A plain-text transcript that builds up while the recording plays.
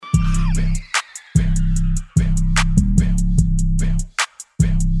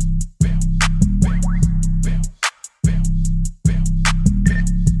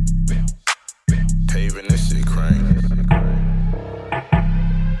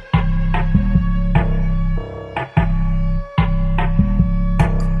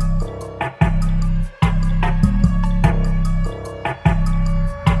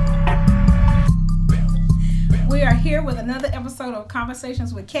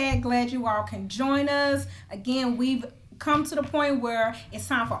Conversations with Kat. Glad you all can join us. Again, we've come to the point where it's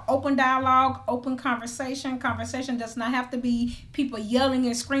time for open dialogue, open conversation. Conversation does not have to be people yelling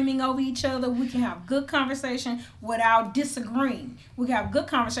and screaming over each other. We can have good conversation without disagreeing. We can have good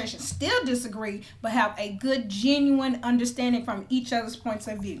conversation, still disagree, but have a good, genuine understanding from each other's points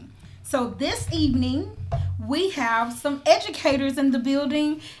of view. So this evening, we have some educators in the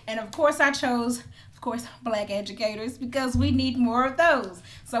building, and of course I chose Black educators, because we need more of those.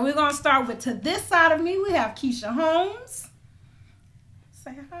 So we're going to start with, to this side of me, we have Keisha Holmes.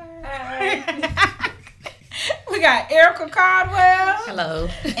 Say hi. Hi. We got Erica Caldwell. Hello.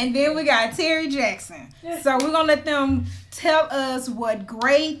 And then we got Terry Jackson. So we're going to let them tell us what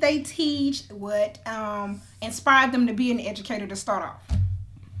grade they teach, what inspired them to be an educator to start off.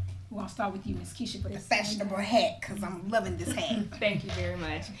 We're going to start with you, Miss Keisha, with the fashionable hat, because I'm loving this hat. Thank you very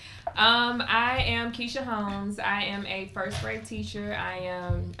much. I am Keisha Holmes. I am a first grade teacher. I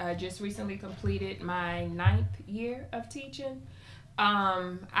am just recently completed my 9th year of teaching.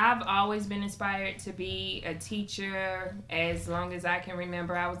 I've always been inspired to be a teacher as long as I can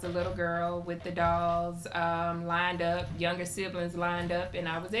remember. I was a little girl with the dolls lined up, younger siblings lined up, and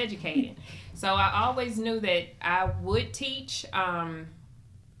I was educating. So I always knew that I would teach.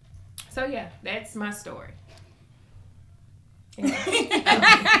 So yeah, that's my story. Yeah.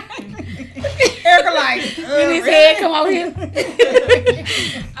 Erica like, in his head, come over here.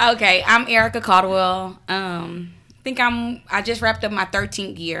 Okay, I'm Erica Caldwell. I just wrapped up my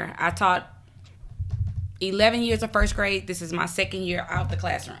 13th year. I taught 11 years of first grade. This is my 2nd year out the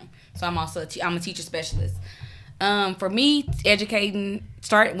classroom. So I'm also I'm a teacher specialist. For me, educating,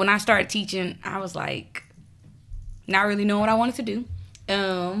 when I started teaching, I was like, not really knowing what I wanted to do.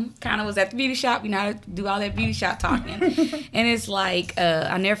 Kind of was at the beauty shop, I do all that beauty shop talking. And it's like,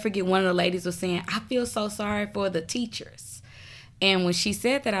 I never forget, one of the ladies was saying, I feel so sorry for the teachers. And when she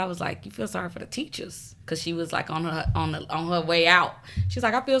said that, I was like, you feel sorry for the teachers? Because she was like on her way out. She was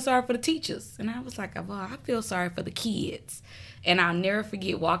like, I feel sorry for the teachers. And I was like, well, I feel sorry for the kids. And I'll never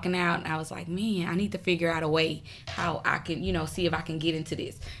forget walking out, and I was like, man, I need to figure out a way how I can, see if I can get into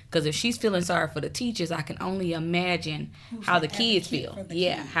this. Because if she's feeling sorry for the teachers, I can only imagine how the kids feel.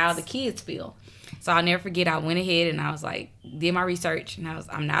 How the kids feel. So I'll never forget, I went ahead and I was like, did my research. And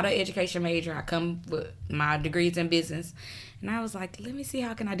I'm not an education major. I come with my degrees in business. And I was like, let me see,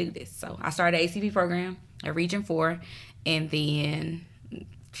 how can I do this? So I started an ACP program at Region 4. And then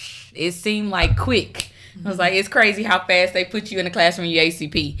it seemed like quick. I was like, it's crazy how fast they put you in the classroom, you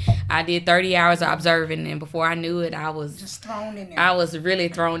ACP. I did 30 hours of observing, and before I knew it, I was just thrown in there. I was really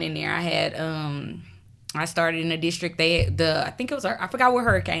thrown in there. I had I started in a district. I think it was, I forgot what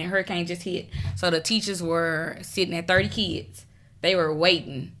hurricane just hit. So the teachers were sitting at 30 kids. They were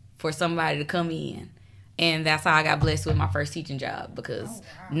waiting for somebody to come in. And that's how I got blessed with my first teaching job, because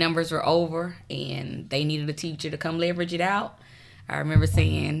numbers were over and they needed a teacher to come leverage it out. I remember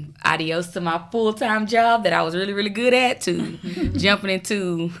saying adios to my full-time job that I was really, really good at, to jumping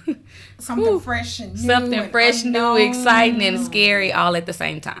into something fresh and new. Something fresh, new, exciting, and scary all at the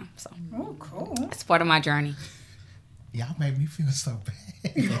same time. So, cool. It's part of my journey. Y'all made me feel so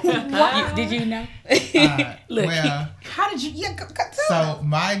bad. Did you know? Look. Well, how did you? So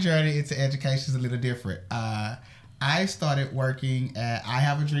my journey into education is a little different. I started working at I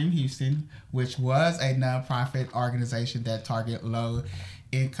Have a Dream Houston, which was a nonprofit organization that target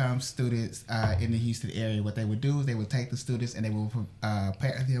low-income students in the Houston area. What they would do is they would take the students and they would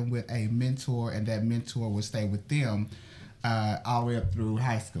pair them with a mentor, and that mentor would stay with them all the way up through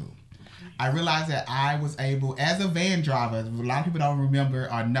high school. I realized that I was able, as a van driver, a lot of people don't remember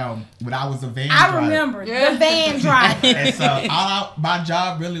or know, but I was a van driver. I remember, the van driver. And so my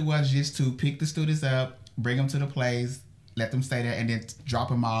job really was just to pick the students up, bring them to the place, let them stay there, and then drop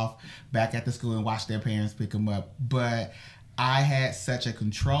them off back at the school and watch their parents pick them up. But I had such a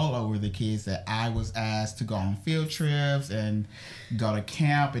control over the kids that I was asked to go on field trips and go to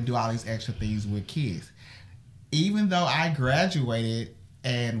camp and do all these extra things with kids. Even though I graduated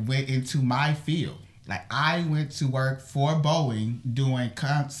and went into my field, like I went to work for Boeing doing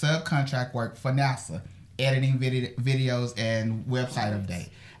subcontract work for NASA, editing videos and website update.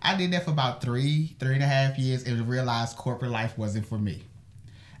 I did that for about 3.5 years, and realized corporate life wasn't for me.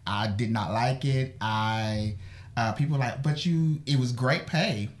 I did not like it. People were like, it was great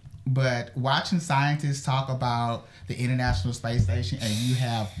pay, but watching scientists talk about the International Space Station and you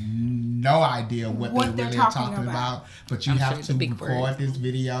have no idea what they really are talking about, but you have to record this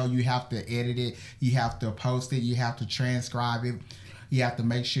video, you have to edit it, you have to post it, you have to transcribe it, you have to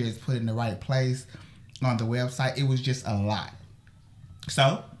make sure it's put in the right place on the website. It was just a lot.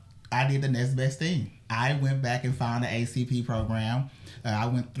 So I did the next best thing. I went back and found the ACP program. I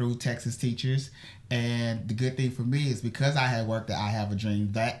went through Texas Teachers, and the good thing for me is because I had worked at I Have a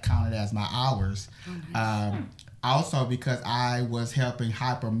Dream, that counted as my hours. Also, because I was helping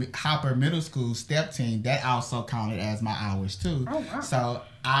Hopper Middle School STEP team, that also counted as my hours too. Oh, wow. So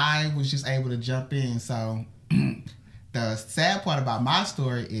I was just able to jump in. So the sad part about my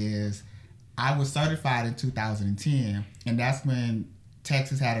story is I was certified in 2010, and that's when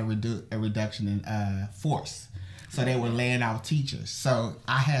Texas had a reduction in force. So they were laying out teachers. So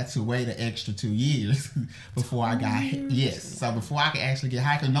I had to wait an extra 2 years before I got yes. So before I could actually get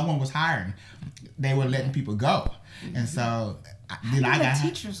hired, because no one was hiring, they were letting people go, and so then I got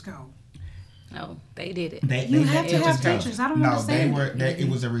teachers go. No, they did it. You have to have teachers. I don't understand. It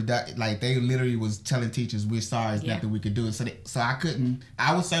was a reduction. Like they literally was telling teachers, "We're sorry, there's nothing we could do." So I couldn't.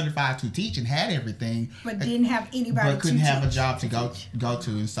 I was certified to teach and had everything, but didn't have anybody. But couldn't have a job to go to,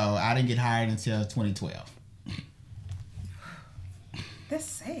 and so I didn't get hired until 2012. That's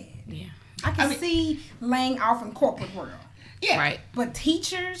sad. Yeah. I can see laying off in corporate world. Yeah. Right. But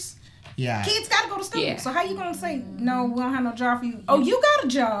teachers, kids got to go to school. Yeah. So how you going to say, no, we don't have no job for you? Oh, you got a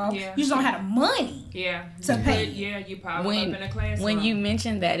job. Yeah. You just don't have the money to pay. Yeah, you pop up in a classroom. When you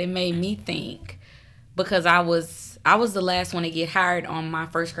mentioned that, it made me think, because I was the last one to get hired on my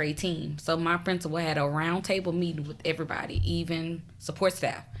first grade team. So my principal had a round table meeting with everybody, even support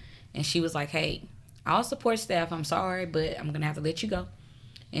staff. And she was like, hey, all support staff, I'm sorry, but I'm going to have to let you go.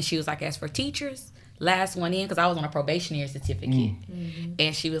 And she was like, as for teachers, last one in, because I was on a probationary certificate.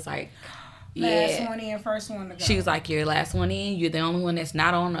 And she was like, last one in, first one to go. She was like, you're last one in. You're the only one that's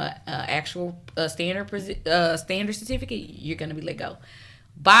not on a actual standard certificate. You're going to be let go.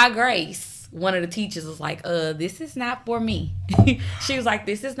 By grace, one of the teachers was like, this is not for me. She was like,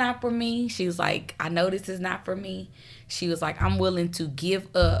 this is not for me. She was like, I know this is not for me. She was like, I'm willing to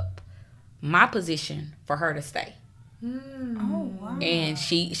give up my position for her to stay. Oh, wow. And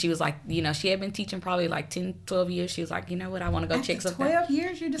she was like, you know, she had been teaching probably like 10, 12 years. She was like, you know what, I want to go After check something. 12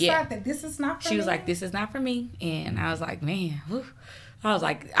 years, you decide that this is not for me? She was like, this is not for me. And I was like, man, whew. I was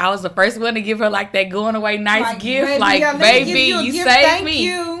like, I was the first one to give her like that going away nice gift. Baby, you saved me.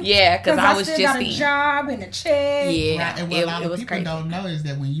 Yeah, because I was still just got a job and a check. Yeah, and what a lot of people crazy. don't know is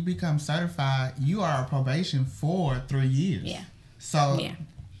that when you become certified, you are on probation for 3 years. Yeah. So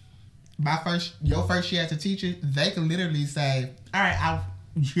your first year as a teacher, they can literally say, all right,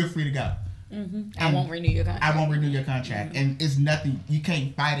 you're free to go. I won't renew your contract. And it's nothing, you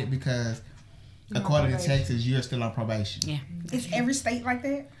can't fight it because according to Texas, you're still on probation. Yeah. Is every state like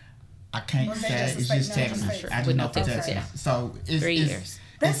that? I can't say it's just Texas. I just know for Texas. Yeah. So it's 3 years.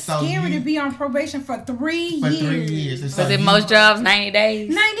 That's so scary to be on probation for 3 years. For 3 years. Because in most jobs, 90 days.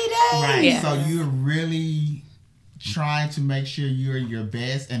 90 days. Right. Yeah. So you're really trying to make sure you're your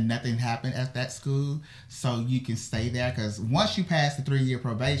best and nothing happened at that school so you can stay there, because once you pass the 3-year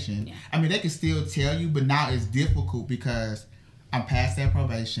probation, I mean, they can still tell you, but now it's difficult because I'm past that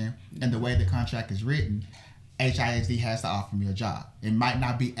probation, and the way the contract is written, HISD has to offer me a job. It might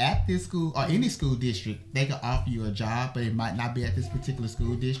not be at this school or any school district. They can offer you a job, but it might not be at this particular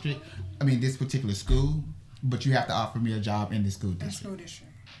school district. I mean, this particular school, but you have to offer me a job in the school district.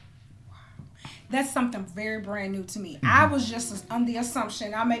 That's something very brand new to me. I was just on the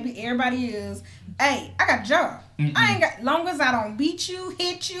assumption, maybe everybody is, hey, I got a job. I ain't got, long as I don't beat you,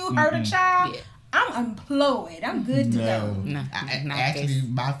 hit you, hurt a child, I'm employed. I'm good to go. No, actually,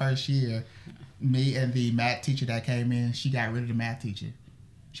 my first year, me and the math teacher that came in, she got rid of the math teacher.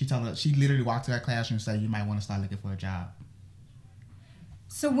 She told her, she literally walked to her classroom and said, you might want to start looking for a job.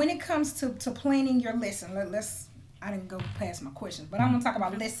 So when it comes to planning your lesson, I didn't go past my questions, but I'm going to talk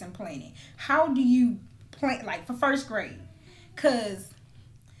about lesson planning. How do you plan, like for first grade? Because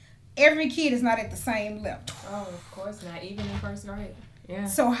every kid is not at the same level. Oh, of course not, even in first grade. Yeah.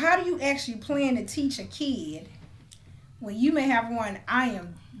 So how do you actually plan to teach a kid when you may have one,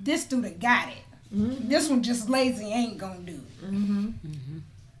 this student got it. This one just lazy, ain't going to do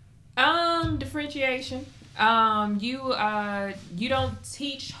it. Differentiation. You don't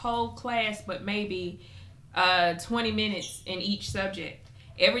teach whole class, but maybe 20 minutes in each subject.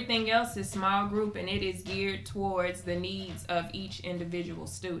 Everything else is small group, and it is geared towards the needs of each individual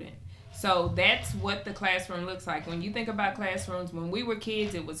student. So that's what the classroom looks like. When you think about classrooms, when we were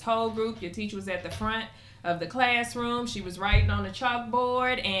kids, it was whole group. Your teacher was at the front of the classroom. She was writing on the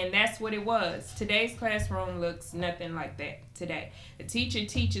chalkboard, and that's what it was. Today's classroom looks nothing like that today. The teacher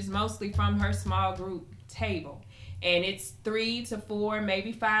teaches mostly from her small group table. And it's 3 to 4,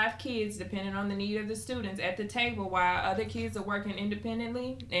 maybe 5 kids, depending on the need of the students, at the table while other kids are working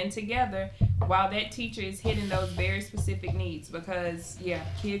independently and together while that teacher is hitting those very specific needs. Because,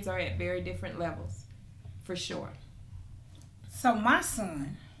 kids are at very different levels. For sure. So my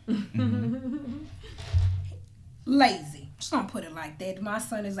son, lazy. Just gonna put it like that. My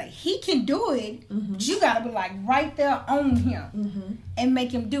son is like, he can do it, but you gotta be like right there on him and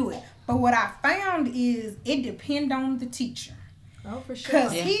make him do it. But what I found is it depends on the teacher. Oh, for sure.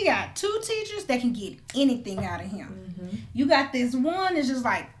 Because he got 2 teachers that can get anything out of him. You got this one that's just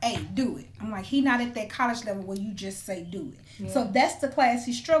like, hey, do it. I'm like, he not at that college level where you just say do it. So that's the class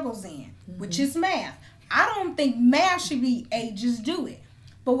he struggles in, which is math. I don't think math should be, hey, just do it.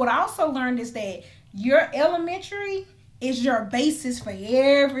 But what I also learned is that your elementary is your basis for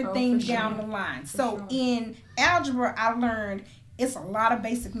everything down the line. So in algebra, I learned it's a lot of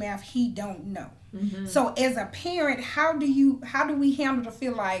basic math he don't know. So as a parent, how do we handle the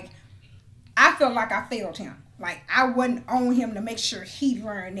feel like I felt like I failed him? Like I wasn't on him to make sure he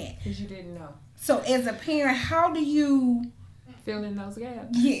learned that. Because you didn't know. So as a parent, how do you fill in those gaps?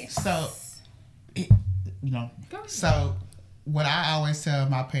 Yes. So, so what I always tell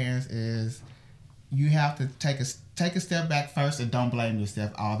my parents is you have to take a step back first and don't blame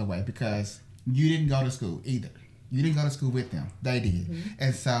yourself all the way because you didn't go to school either. You didn't go to school with them. They did.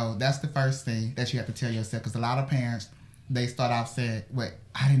 And so that's the first thing that you have to tell yourself because a lot of parents, they start off saying, wait,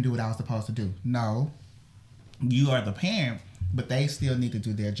 I didn't do what I was supposed to do. No, you are the parent, but they still need to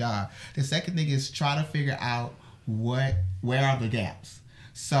do their job. The second thing is try to figure out where are the gaps.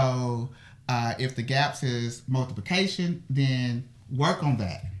 So if the gaps is multiplication, then work on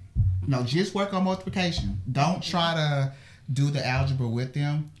that. No, just work on multiplication. Don't try to do the algebra with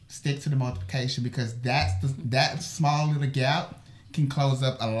them. Stick to the multiplication because that small little gap can close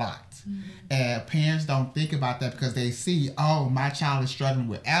up a lot. And parents don't think about that because they see, oh, my child is struggling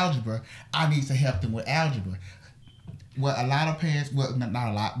with algebra. I need to help them with algebra. What a lot of parents, well, not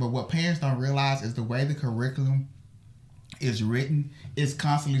a lot, but what parents don't realize is the way the curriculum is written is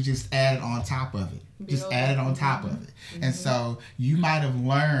constantly just added on top of it. Just added on top of it. And so you might have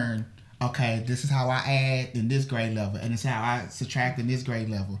learned, okay, this is how I add in this grade level, and this is how I subtract in this grade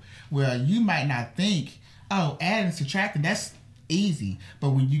level. Well, you might not think, oh, adding and subtracting, that's easy.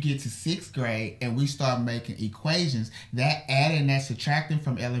 But when you get to 6th grade and we start making equations, that adding and that subtracting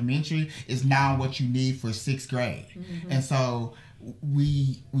from elementary is now what you need for 6th grade. And so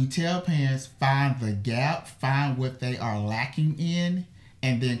we tell parents, find the gap, find what they are lacking in,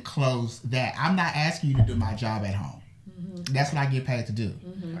 and then close that. I'm not asking you to do my job at home. That's what I get paid to do.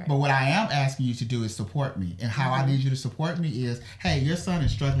 But what I am asking you to do is support me. And how I need you to support me is, hey, your son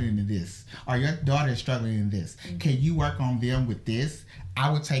is struggling in this, or your daughter is struggling in this. Can you work on them with this?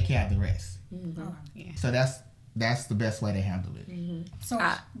 I will take care of the rest. So that's the best way to handle it. So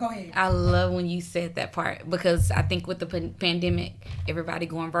go ahead. I love when you said that part because I think with the pandemic, everybody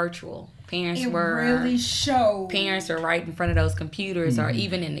going virtual. Parents were right in front of those computers, or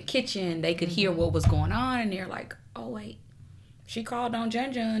even in the kitchen. They could hear what was going on, and they're like, "Oh wait, she called on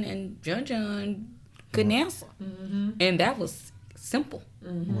Jun Jun, and Jun Jun couldn't answer," and that was simple.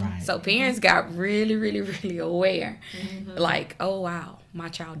 Right. So parents got really, really, really aware. Like, oh wow, my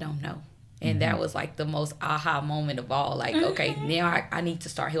child don't know. And that was like the most aha moment of all. Like, okay, now I need to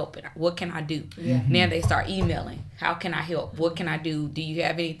start helping. What can I do? Now they start emailing. How can I help? What can I do? Do you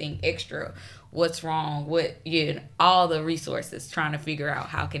have anything extra? What's wrong? All the resources trying to figure out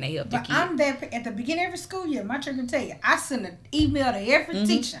how can they help the kid. I'm there at the beginning of every school year. My church can tell you, I send an email to every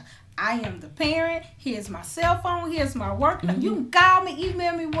teacher. I am the parent. Here's my cell phone. Here's my work. You can call me,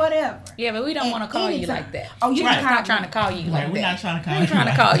 email me, whatever. Yeah, but we don't want to call you like that. Oh, you're not trying to call you like that. We're not trying to call you. We're trying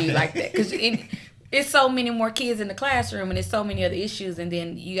to call you like that because it's so many more kids in the classroom, and there's so many other issues, and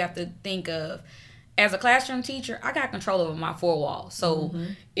then you have to think of, as a classroom teacher, I got control over my 4 walls. So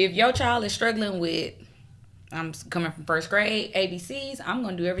if your child is struggling with, I'm coming from 1st grade, ABCs, I'm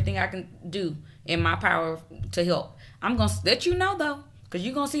going to do everything I can do in my power to help. I'm going to let you know, though, because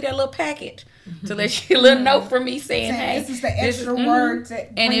you're going to see that little package to let you a little note from me saying, hey, this is the extra word to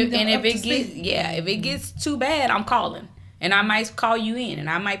if it gets too bad, I'm calling. And I might call you in, and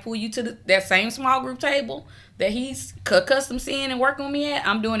I might pull you to that same small group table that he's accustomed seeing and working with me at.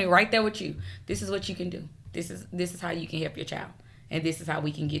 I'm doing it right there with you. This is what you can do. This is how you can help your child. And this is how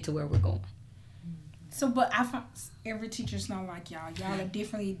we can get to where we're going. So, but I find every teacher's not like y'all. Y'all are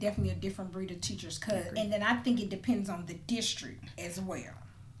definitely a different breed of teachers. And then I think it depends on the district as well.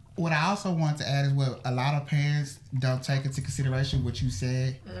 What I also want to add is what a lot of parents don't take into consideration, what you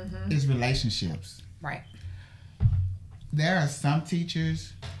said, is relationships. Right. There are some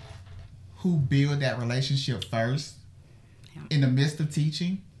teachers who build that relationship first in the midst of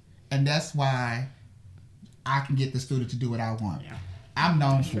teaching, and that's why I can get the student to do what I want. Yeah. I'm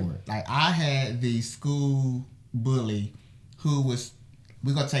known for it. Like, I had the school bully who was,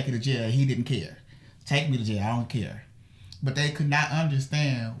 we're going to take you to jail. He didn't care. Take me to jail. I don't care. But they could not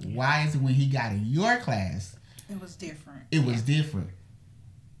understand why is it when he got in your class, it was different. It was different.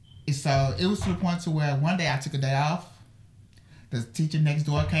 And so it was to the point to where one day I took a day off. The teacher next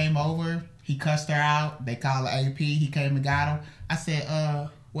door came over. He cussed her out. They called the AP. He came and got him. I said,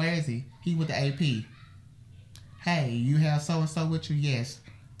 where is he? He with the AP. Hey, you have so-and-so with you? Yes.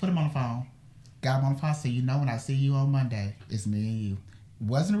 Put him on the phone. Got him on the phone. Said, you know, when I see you on Monday, it's me and you.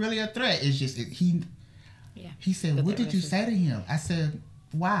 Wasn't really a threat. It's just, he said, what did you say to him? I said,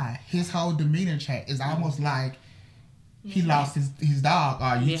 why? His whole demeanor change is almost like he lost his dog.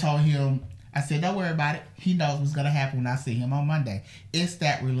 Or you told him, I said, don't worry about it. He knows what's going to happen when I see him on Monday. It's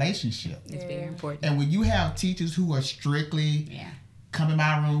that relationship. It's very important. And when you have teachers who are strictly, come in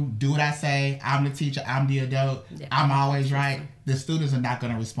my room, do what I say, I'm the teacher, I'm the adult, I'm always right, the students are not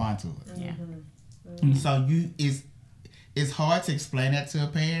going to respond to it. Yeah. And so it's hard to explain that to a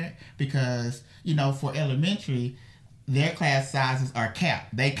parent because, you know, for elementary, their class sizes are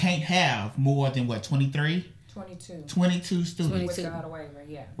capped. They can't have more than, 23? 22. 22 students. 22. Without a waiver,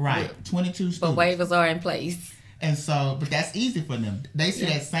 Right, 22 students. But waivers are in place. And so, but that's easy for them. They see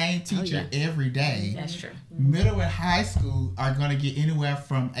that same teacher every day. That's true. Middle and high school are going to get anywhere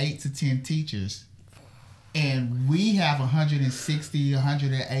from 8 to 10 teachers. And we have 160,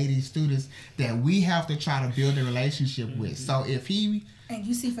 180 students that we have to try to build a relationship with. So if he... And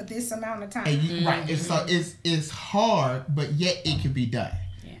you see for this amount of time. Right. And so it's hard, but yet it can be done.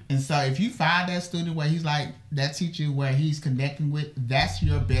 Yeah. And so if you find that student where he's like, that teacher where he's connecting with, that's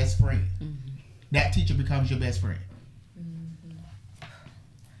your best friend. Mm-hmm. That teacher becomes your best friend. Mm-hmm.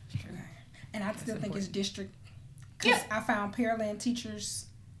 And I still think it's district. Because I found Pearland teachers,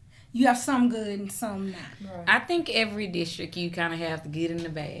 you have some good and some not. Right. I think every district you kind of have the good and the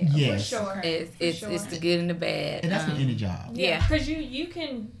bad. Yes. For sure. It's the good and the bad. And that's with any job. Yeah. Because you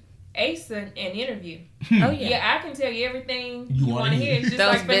can ace an interview. Oh, yeah. Yeah, I can tell you everything you want to hear. It's just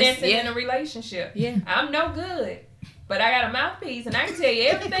Those like finessing in a relationship. Yeah. I'm no good, but I got a mouthpiece and I can tell you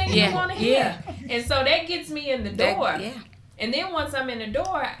everything you want to hear. And so that gets me in the door. And then once I'm in the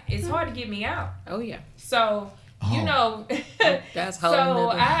door, it's hard to get me out. Oh, yeah. So... You know, that's so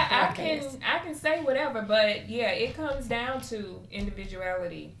I can say whatever, but it comes down to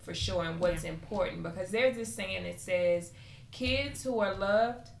individuality for sure and what's important, because there's this saying that says kids who are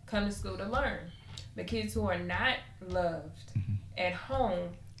loved come to school to learn, but kids who are not loved at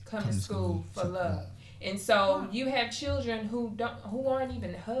home come to school for love. And so you have children who aren't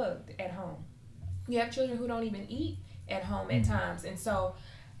even hugged at home. You have children who don't even eat at home at times. And so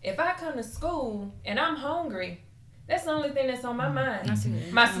if I come to school and I'm hungry, that's the only thing that's on my mind.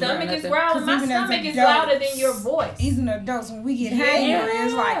 My stomach is growling. My stomach is louder than your voice. Even adults, when we get hangry,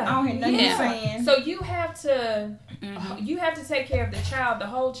 it's like, I don't hear nothing you're saying. So you have to take care of the child, the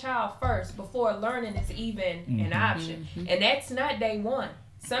whole child first, before learning is even an option. And that's not day one.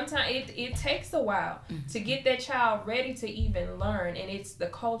 Sometimes it takes a while to get that child ready to even learn. And it's the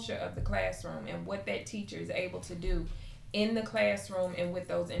culture of the classroom and what that teacher is able to do in the classroom and with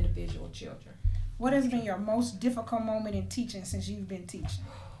those individual children. What has been your most difficult moment in teaching since you've been teaching?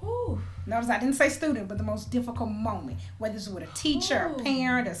 Ooh. Notice I didn't say student, but the most difficult moment. Whether it's with a teacher, a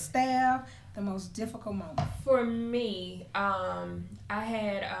parent, a staff, the most difficult moment. For me, I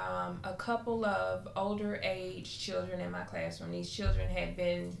had a couple of older age children in my classroom. These children had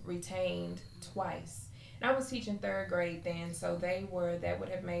been retained twice. And I was teaching third grade then, so that would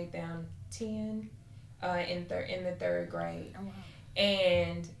have made them 10 in the third grade. Oh, wow.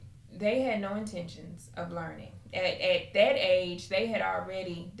 And they had no intentions of learning. At that age, they had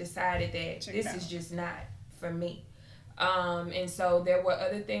already decided that this is just not for me. And so there were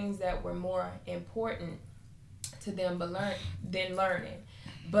other things that were more important to them than learning.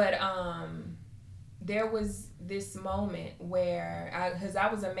 But there was this moment where, because I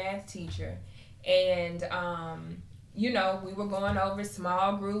was a math teacher, and we were going over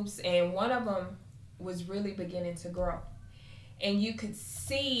small groups, and one of them was really beginning to grow. And you could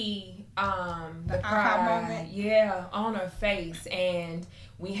see the pride, on her face. And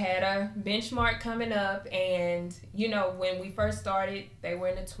we had a benchmark coming up. And, when we first started, they were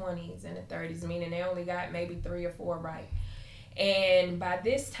in the 20s and the 30s, meaning they only got maybe 3 or 4 right. And by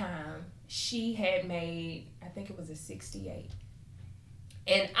this time, she had made, I think it was a 68.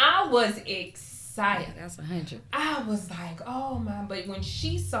 And I was excited. Yeah, that's 100. I was like, oh my, but when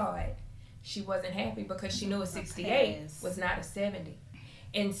she saw it, she wasn't happy because she knew a 68 was not a 70.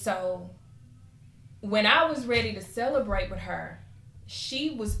 And so when I was ready to celebrate with her,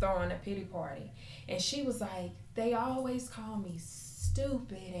 she was throwing a pity party. And she was like, they always call me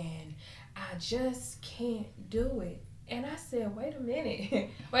stupid and I just can't do it. And I said, wait a minute.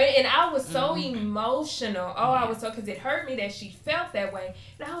 And I was so emotional. Oh, I was so, because it hurt me that she felt that way.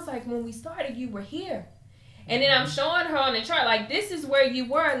 And I was like, when we started, you were here. And then I'm showing her on the chart, like, this is where you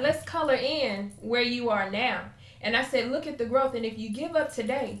were. Let's color in where you are now. And I said, look at the growth. And if you give up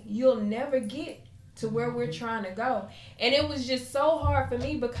today, you'll never get to where we're trying to go. And it was just so hard for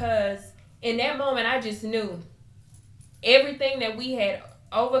me because in that moment, I just knew everything that we had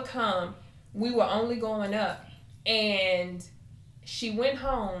overcome, we were only going up. And she went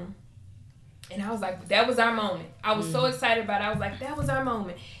home, and I was like, that was our moment. I was so excited about it. I was like, that was our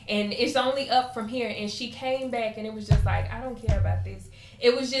moment. And it's only up from here. And she came back, and it was just like, I don't care about this.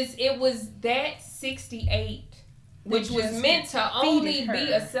 It was that 68, which was meant to only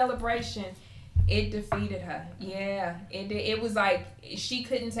be a celebration. It defeated her. Yeah. It was like she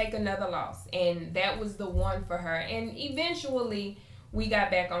couldn't take another loss. And that was the one for her. And eventually we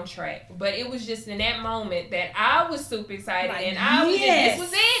got back on track. But it was just in that moment that I was super excited. Like, and I was this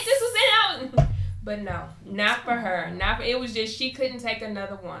was it. But no, not for her. It was just she couldn't take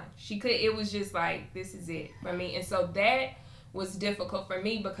another one. It was just like, this is it for me. And so that was difficult for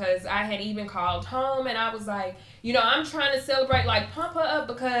me because I had even called home and I was like, I'm trying to celebrate, like pump her up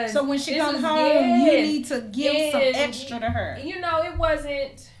because. So when she comes home, you need to give some extra to her. It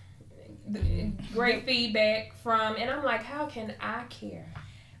wasn't great feedback from, and I'm like, how can I care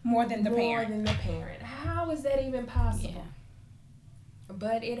more than the parent? More than the parent. How is that even possible? Yeah.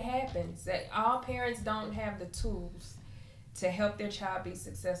 But it happens that all parents don't have the tools to help their child be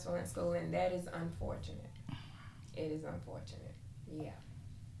successful in school, and that is unfortunate. It is unfortunate. Yeah.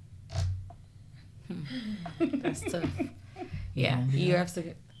 That's tough. Yeah, you're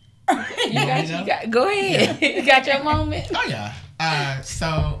absolutely. Go ahead. Yeah. You got your moment. Oh yeah.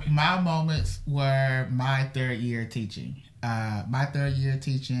 So my moments were my third year teaching. My third year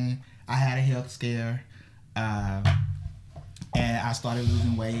teaching, I had a health scare, and I started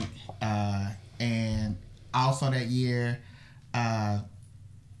losing weight. And also that year,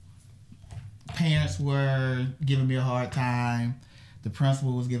 parents were giving me a hard time. The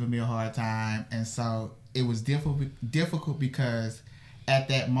principal was giving me a hard time, and so it was difficult because at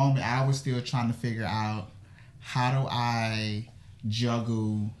that moment I was still trying to figure out how do I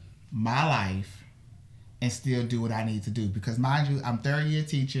juggle my life and still do what I need to do. Because mind you, I'm third year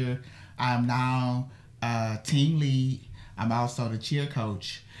teacher. I'm now team lead. I'm also the cheer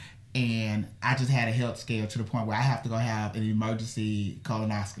coach. And I just had a health scare to the point where I have to go have an emergency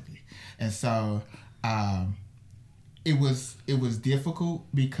colonoscopy. And so it was difficult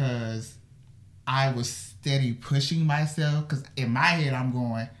because I was steady pushing myself. Because in my head, I'm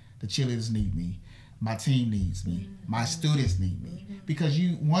going, the cheerleaders need me. My team needs me. My students need me. Because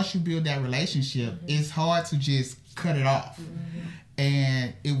once you build that relationship, it's hard to just cut it off.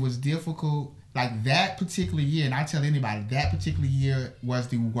 And it was difficult. Like that particular year, and I tell anybody, that particular year was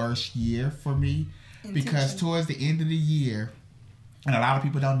the worst year for me because towards the end of the year, and a lot of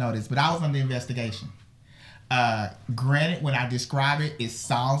people don't know this, but I was under investigation. Granted, when I describe it, it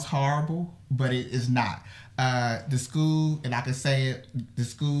sounds horrible, but it is not. The school, and I can say it, the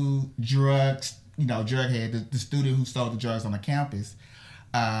school drugs, drug head, the student who sold the drugs on the campus,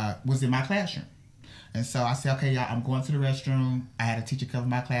 was in my classroom. And so I said, okay, y'all, I'm going to the restroom. I had a teacher cover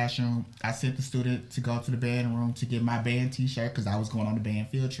my classroom. I sent the student to go to the band room to get my band t-shirt because I was going on the band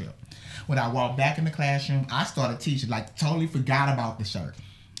field trip. When I walked back in the classroom, I started teaching, like totally forgot about the shirt.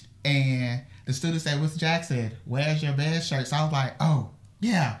 And the student said, Mr. Jack said, where's your band shirt? So I was like, oh,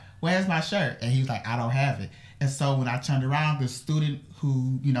 yeah, where's my shirt? And he was like, I don't have it. And so when I turned around, the student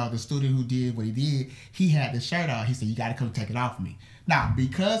who did what he did, he had the shirt on. He said, you got to come take it off me. Now,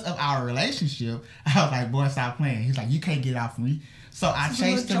 because of our relationship, I was like, boy, stop playing. He's like, you can't get off me. So I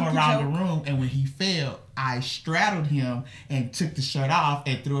chased him around the room, and when he fell, I straddled him and took the shirt off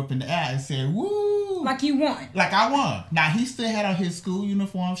and threw up in the air and said, woo. Like you won. Like I won. Now, he still had on his school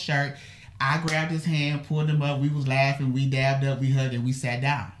uniform shirt. I grabbed his hand, pulled him up. We was laughing. We dabbed up. We hugged, and we sat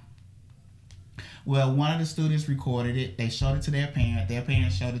down. Well, one of the students recorded it. They showed it to their parent. Their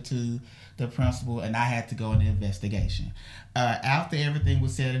parents showed it to the principal, and I had to go in the investigation. After everything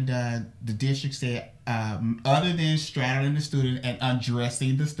was said and done, the district said, other than straddling the student and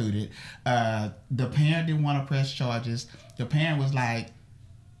undressing the student, the parent didn't want to press charges. The parent was like,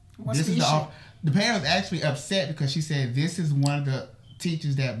 the parent was actually upset because she said, this is one of the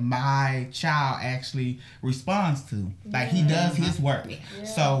teachers that my child actually responds to. Like, he does his work. Yeah.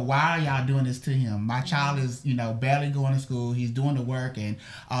 So why are y'all doing this to him? My child is, barely going to school. He's doing the work and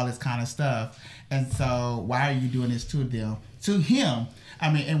all this kind of stuff. And so why are you doing this to them? to him,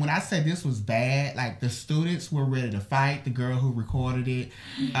 I mean, and when I say this was bad, like the students were ready to fight. The girl who recorded it.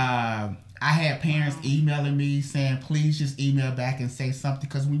 I had parents emailing me saying, please just email back and say something.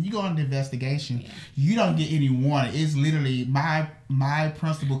 Because when you go on the investigation, you don't get any warning. It's literally, my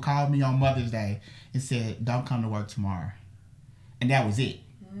principal called me on Mother's Day and said, don't come to work tomorrow. And that was it.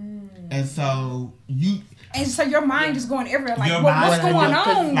 And so your mind is going everywhere. Like, what's going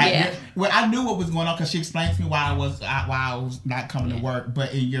on? Like, well, I knew what was going on because she explained to me why I was not coming to work.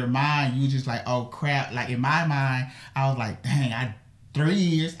 But in your mind, you just like, oh crap. Like in my mind, I was like, dang, 3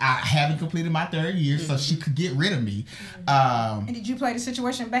 years. I haven't completed my 3rd year, so she could get rid of me. And did you play the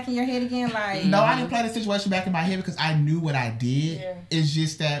situation back in your head again? Like, no, I didn't play the situation back in my head because I knew what I did. Yeah. It's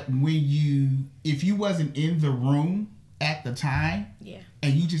just that if you wasn't in the room at the time,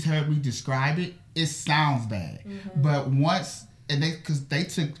 and you just heard me describe it, it sounds bad. But once, because they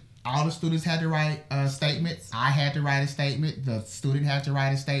took, all the students had to write a statement. I had to write a statement. The student had to write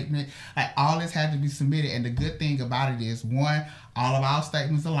a statement. Like, all this had to be submitted. And the good thing about it is, one, all of our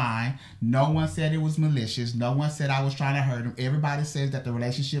statements aligned. No one said it was malicious. No one said I was trying to hurt them. Everybody says that the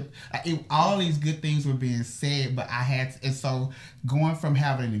relationship, all these good things were being said, but and so going from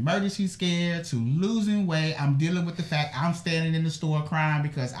having an emergency scare to losing weight, I'm dealing with the fact I'm standing in the store crying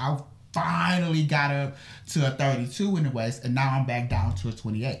because I finally got up to a 32 in the waist, and now I'm back down to a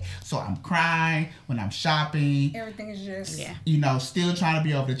 28. So I'm crying when I'm shopping. Everything is just, still trying to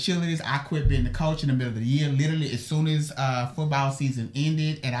be over the cheerleaders. I quit being the coach in the middle of the year. Literally, as soon as football season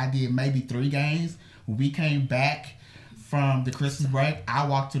ended, and I did maybe 3 games, when we came back from the Christmas break, I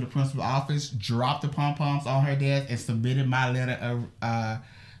walked to the principal's office, dropped the pom-poms on her desk, and submitted my letter of,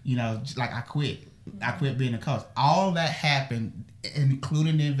 like I quit. I quit being a coach. All that happened,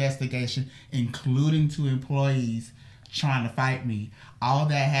 including the investigation, including 2 employees trying to fight me. All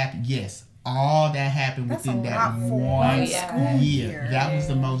that happened. Yes, all that happened within that 1 year. That was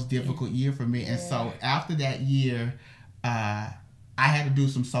the most difficult year for me. And so after that year, I had to do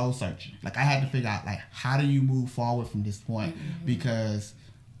some soul searching. Like, I had to figure out, like, how do you move forward from this point? Because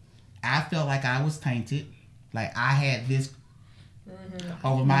I felt like I was tainted. Like, I had this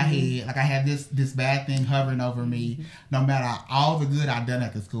over my head. Like, I had this bad thing hovering over me. No matter all the good I'd done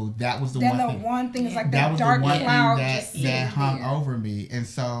at the school, that was the one thing. It's like that dark cloud that hung over me. And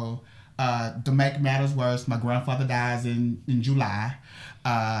so, to make matters worse, my grandfather dies in July.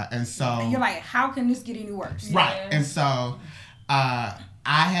 And you're like, how can this get any worse? Right. Yeah. And so, I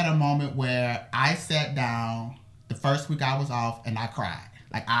had a moment where I sat down the first week I was off and I cried.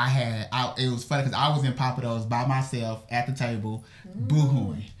 Like, it was funny because I was in Papados by myself at the table,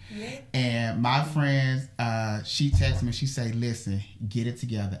 boo-hooing. Yeah. And my friend, she texted me, she said, listen, get it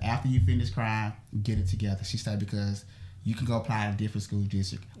together. After you finish crying, get it together. She said, because you can go apply to a different school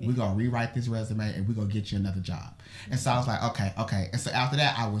district. We're going to rewrite this resume and we're going to get you another job. And so I was like, okay. And so after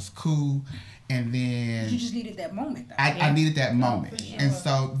that, I was cool. And then you just needed that moment, though. I needed that moment. Yeah. And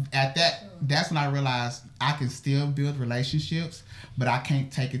so that's when I realized I can still build relationships, but I can't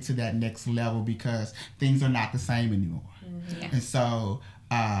take it to that next level because things are not the same anymore. Mm-hmm. Yeah. And so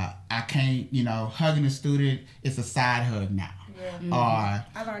I can't, hugging a student, it's a side hug now. Yeah. Mm-hmm. Or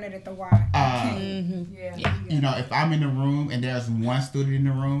I learned it at the Y. If I'm in the room and there's one student in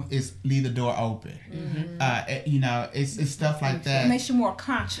the room, it's leave the door open. Mm-hmm. It's stuff like that. It makes you more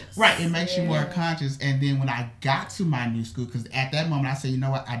conscious. Right, it makes you more conscious. And then when I got to my new school, because at that moment I said, you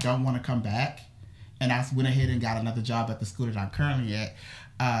know what, I don't want to come back. And I went ahead and got another job at the school that I'm currently at.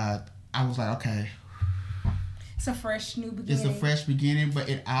 I was like, okay. It's a fresh new beginning. It's a fresh beginning, but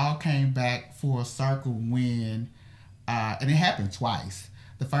it all came back full circle when, and it happened twice.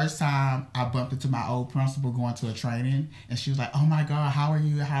 The first time I bumped into my old principal going to a training, and she was like, oh my God, how are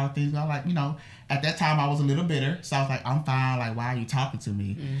you? How are things? I was like, at that time I was a little bitter. So I was like, I'm fine. Like, why are you talking to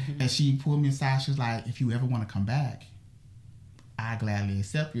me? Mm-hmm. And she pulled me aside. She was like, if you ever want to come back, I gladly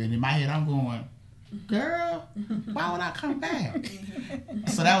accept you. And in my head, I'm going, girl, why would I come back?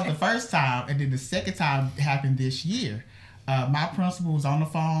 So that was the first time. And then the second time happened this year. My principal was on the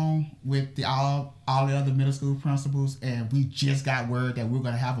phone with all the other middle school principals, and we just got word that we were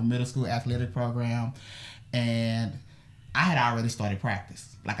going to have a middle school athletic program. And I had already started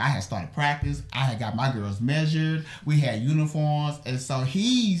practice. Like, I had started practice. I had got my girls measured. We had uniforms. And so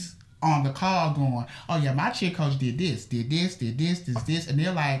he's on the call going, oh yeah, my cheer coach did this. And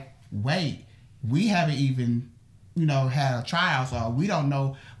they're like, wait, we haven't even, had a trial, so we don't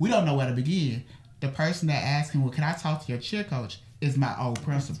know where to begin. The person that asked him, well, can I talk to your cheer coach, is my old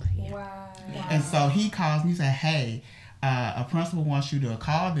principal. Wow. And so he calls me and said, hey, a principal wants you to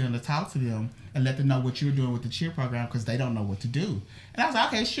call them to talk to them and let them know what you're doing with the cheer program because they don't know what to do. And I was like,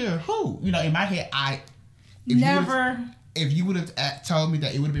 okay, sure. Who? In my head, if you would have told me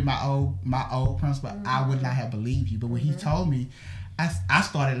that it would have been my old principal, I would not have believed you. But when he told me, I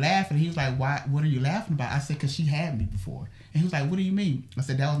started laughing. He was like, "Why? What are you laughing about?" I said, "Cause she had me before." And he was like, "What do you mean?" I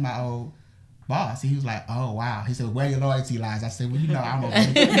said, "That was my old boss." And he was like, "Oh wow." He said, "Where your loyalty lies?" I said, "Well, you know, I'm a."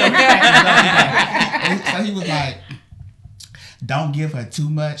 So he was like, "Don't give her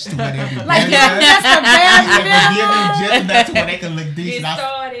too much to where they be Like that's the bad give them just enough to where they can look decent." Get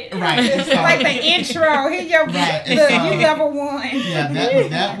started. Right. like the intro. Here your Right. look, you level 1. Yeah,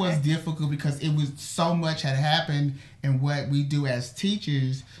 that was difficult because it was so much had happened in what we do as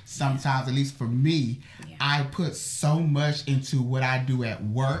teachers. Sometimes, at least for me, I put so much into what I do at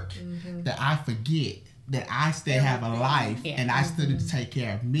work that I forget that I still have a life and I still need to take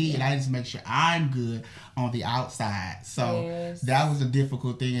care of me and I need to make sure I'm good on the outside. So that was a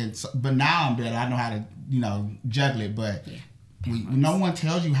difficult thing. And so, but now I'm better. I know how to, juggle it. But no one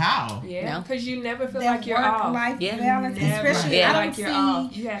tells you how. Yeah, because you never feel that like you're off. Work-life balance, especially I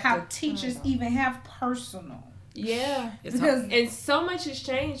don't see how teachers even have personal. Yeah, because and so much has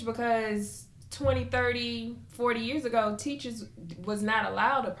changed because 20, 30, 40 years ago, teachers was not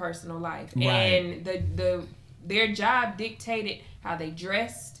allowed a personal life. Right. And their job dictated how they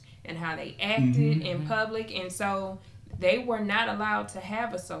dressed and how they acted in public. And so they were not allowed to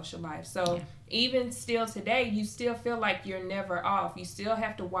have a social life. So even still today, you still feel like you're never off. You still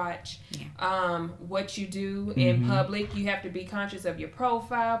have to watch what you do in public. You have to be conscious of your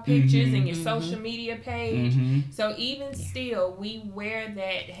profile pictures and your social media page. So even still, we wear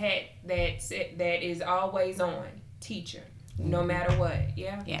that hat that is always on, teacher, no matter what.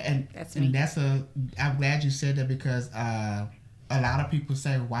 Yeah. And that's me. And I'm glad you said that because a lot of people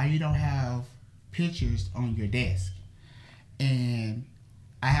say, why you don't have pictures on your desk? And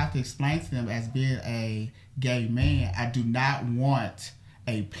I have to explain to them, as being a gay man, I do not want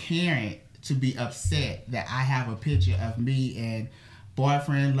a parent to be upset that I have a picture of me and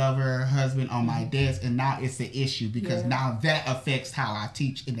boyfriend, lover, husband on my desk, and now it's an issue because now that affects how I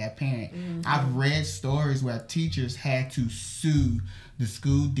teach in that parent. I've read stories where teachers had to sue the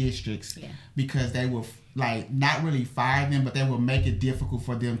school districts because they will not really fire them, but they will make it difficult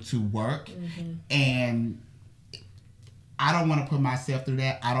for them to work. And I don't want to put myself through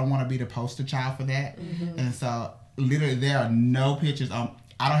that. I don't want to be the poster child for that. And so literally there are no pictures on.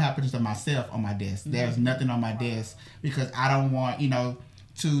 I don't have pictures of myself on my desk. There's nothing on my desk because I don't want,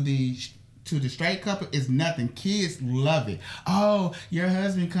 to the straight couple, it's nothing. Kids love it. Oh, your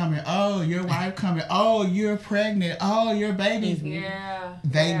husband coming. Oh, your wife coming. Oh, you're pregnant. Oh, your baby's. Yeah.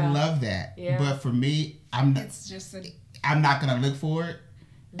 They love that. Yeah. But for me, I'm not going to look for it.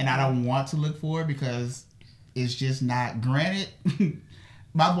 And I don't want to look for it because it's just not. Granted,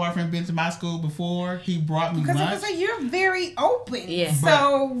 my boyfriend's been to my school before. He brought me lunch. Because you're very open. Yeah.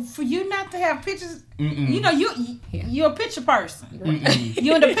 So for you not to have pictures, you're a picture person.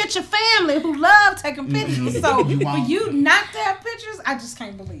 You're in the picture family who love taking pictures. So for you not to have pictures, I just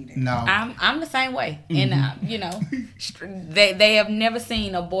can't believe it. No, I'm the same way. And they have never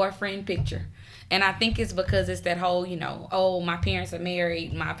seen a boyfriend picture. And I think it's because it's that whole, oh, my parents are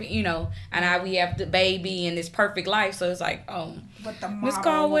married, and we have the baby and this perfect life. So it's like, oh, Miss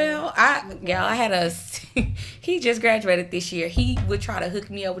Caldwell, I had he just graduated this year. He would try to hook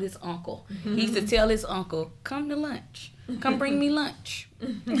me up with his uncle. He used to tell his uncle, come to lunch. Come bring me lunch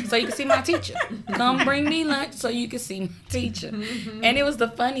so you can see my teacher. Come bring me lunch so you can see my teacher. And it was the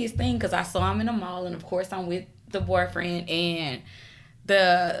funniest thing because I saw him in the mall, and of course I'm with the boyfriend, and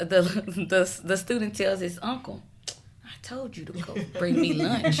the student tells his uncle, I told you to go bring me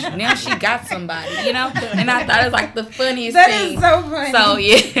lunch. Now she got somebody, And I thought it was like the funniest thing. That is so funny. So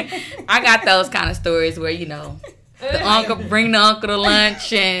yeah, I got those kind of stories where the uncle bring the uncle to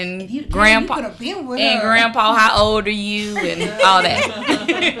lunch, and grandpa how old are you, and all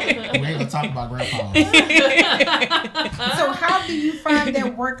that. We ain't gonna talk about grandpa. So how do you find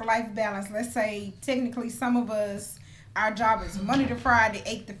that work-life balance? Let's say technically some of us, our job is Monday to Friday,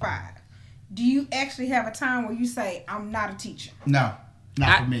 8 to 5. Do you actually have a time where you say, I'm not a teacher? No,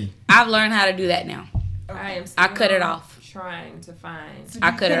 not for me. I've learned how to do that now. Okay. I cut it off. Trying to find. So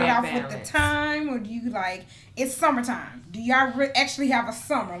I cut it off with the time, or do you it's summertime? Do y'all actually have a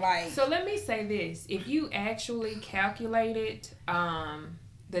summer? So let me say this: if you actually calculated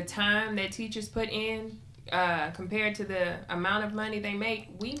the time that teachers put in compared to the amount of money they make,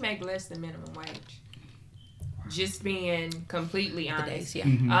 we make less than minimum wage. Just being completely honest.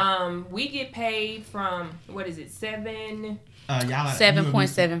 We get paid from, what is it, 7.75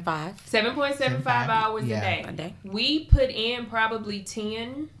 7.75 hours a day. We put in probably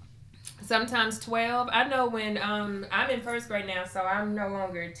 10 sometimes 12. I know when I'm in first grade now, so I'm no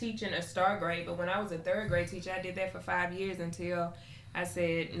longer teaching a start grade. But when I was a third grade teacher, I did that for 5 years until I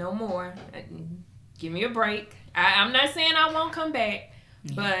said no more. Give me a break. I'm not saying I won't come back,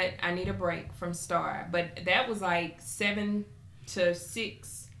 but I need a break from start. But that was like 7 to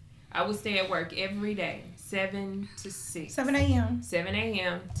 6. I would stay at work every day, 7 to 6. 7 a.m. 7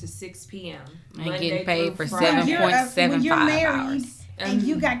 a.m. to 6 p.m. And getting paid for Friday. 7.75 married hours. and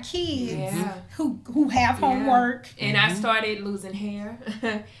you got kids Yeah. who have homework. And I started losing hair.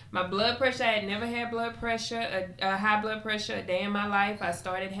 My blood pressure, I had never had blood pressure, a high blood pressure a day in my life. I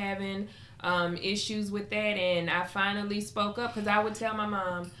started having issues with that, and I finally spoke up because I would tell my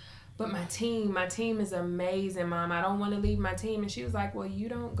mom, but my team is amazing, Mom. I don't want to leave my team. And she was like, well, you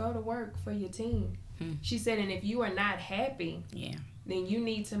don't go to work for your team. She said, and if you are not happy, then you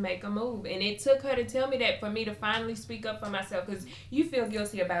need to make a move. And it took her to tell me that for me to finally speak up for myself, because you feel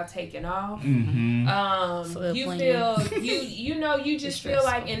guilty about taking off. You feel, you just feel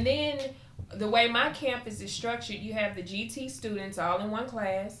like, and then the way my campus is structured, you have the GT students all in one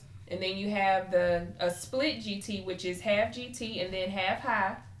class, and then you have a split GT, which is half GT and then half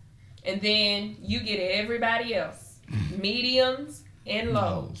high, and then you get everybody else, mediums and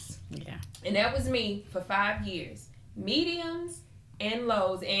lows. Yeah. And that was me for 5 years. Mediums and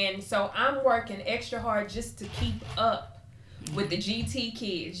lows. And so I'm working extra hard just to keep up with the GT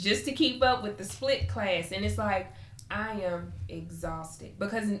kids, just to keep up with the split class. And it's like, I am exhausted.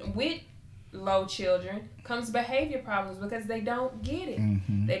 Because with low children comes behavior problems because they don't get it.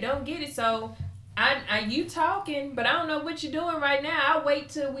 They don't get it. So you talking, but I don't know what you're doing right now. I'll wait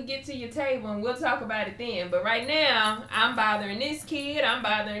till we get to your table and we'll talk about it then. But right now, I'm bothering this kid, and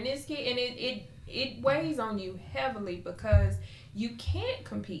it weighs on you heavily because you can't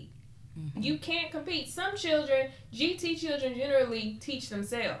compete. You can't compete. Some children, GT children, generally teach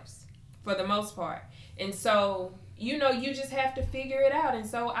themselves for the most part. And so, you just have to figure it out. And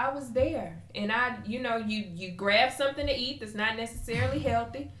so I was there. And you grab something to eat that's not necessarily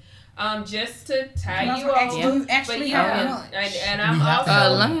healthy. Just to tie you over. Actually have lunch. And I'm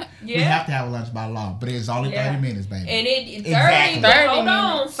also lunch. We have to have a lunch by law, but it's only 30 minutes, baby. And it 30, Exactly. but hold 30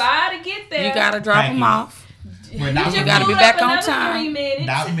 on, minutes. 5 to get there. You gotta drop them off. We're not You gotta be back on time. 3 minutes.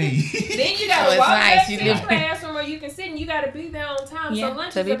 Not me. Then you Oh, gotta it's walk nice. back You to the live- classroom where you can sit, and you gotta be there on time. Yeah, So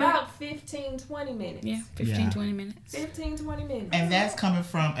lunch to is be back. about 15, 20 minutes. Yeah, 15, 20 minutes. 15, 20 minutes. And that's coming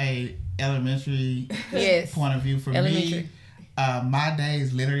from a elementary Yes. point of view. For Elementary. me, my day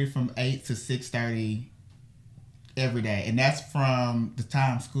is literally from 8 to 6:30 every day. And that's from the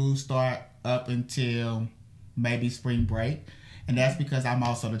time school start up until maybe spring break. And that's because I'm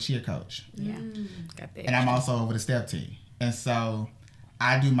also the cheer coach. Yeah. Got that. And I'm also over the step team. And so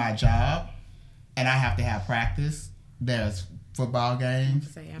I do my job, and I have to have practice. There's football games.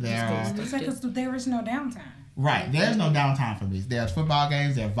 Because there is no downtime. Right. There's no downtime for me. There's football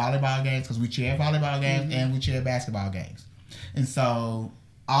games, there's volleyball games, because we chair volleyball games and we chair basketball games. And so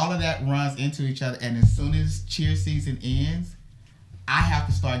all of that runs into each other. And as soon as cheer season ends, I have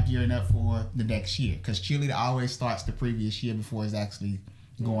to start gearing up for the next year, because cheerleader always starts the previous year before it's actually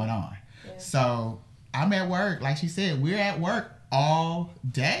going on. Yeah. So I'm at work. Like she said, we're at work all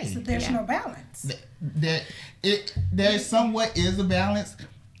day. So there's no balance. There somewhat is a balance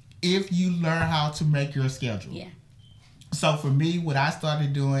if you learn how to make your schedule. Yeah. So for me, what I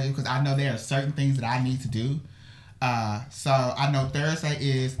started doing, because I know there are certain things that I need to do. So I know Thursday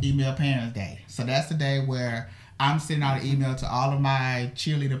is Email Parents Day. So that's the day where I'm sending out an email to all of my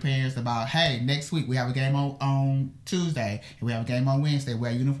cheerleader parents about, hey, next week we have a game on Tuesday, and we have a game on Wednesday.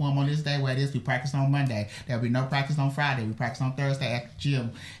 Wear a uniform on this day, wear this, we practice on Monday. There'll be no practice on Friday. We practice on Thursday at the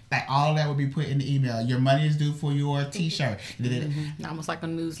gym. Like, all of that will be put in the email. Your money is due for your t-shirt. Almost like a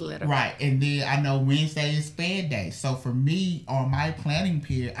newsletter. Right. And then I know Wednesday is SPED day. So for me, on my planning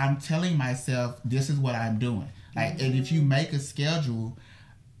period, I'm telling myself, this is what I'm doing. Like, and if you make a schedule,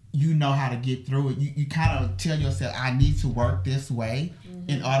 you know how to get through it. You kind of tell yourself, I need to work this way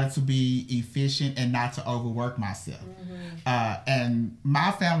in order to be efficient and not to overwork myself. And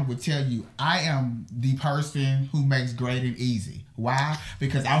my family would tell you, I am the person who makes grading easy. Why?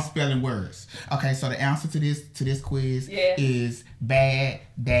 Because I'm spelling words. Okay, so the answer to this quiz is bad,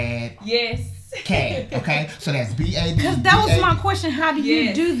 dad, CAD. Okay, so that's BAD. Because that was my question. How do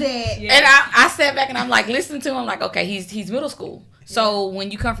you do that? And I sat back and I'm like, listening to him, like, okay, he's middle school. So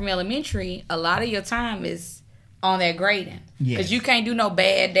when you come from elementary, a lot of your time is on that grading. Because you can't do no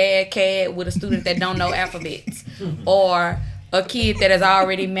bad dad CAD with a student that don't know alphabets. Or a kid that has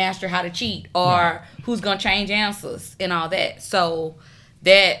already mastered how to cheat. Or who's going to change answers and all that. So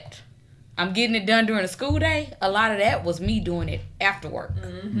that I'm getting it done during the school day, a lot of that was me doing it after work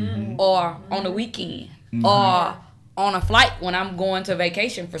or on the weekend or on a flight when I'm going to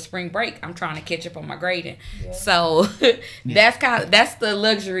vacation for spring break. I'm trying to catch up on my grading. Yeah. So that's the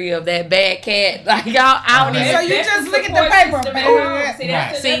luxury of that bad cat. Like I don't even. So you just look at the paper. See,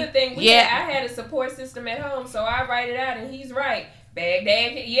 that's another thing. I had a support system at home, so I write it out, and he's right. Bag,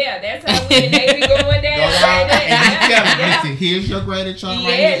 that's how they be going down. Listen, here's your graded chart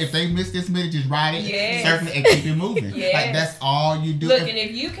right here. If they miss this minute, just write it, circle it, and keep it moving. Like that's all you do. Look, and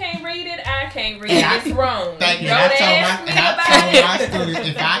if you can't read it, I can't read it. It's wrong. Thank you. I told my students,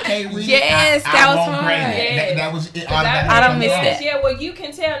 if I can't read it, I won't grade it. That was it. I don't miss that. Yeah, well, you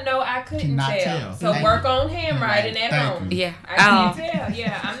can tell. No, I couldn't tell. So work on handwriting at home. Yeah, I can't tell.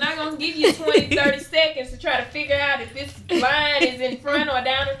 Yeah, I'm not gonna give you 20, 30 seconds to try to figure out if this line is in front or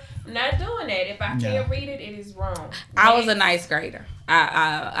down. I'm not doing that. If I can't read it, it is wrong. I was a nice grader.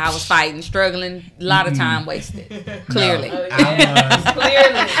 I was fighting, struggling, a lot of time wasted. Clearly. Clearly.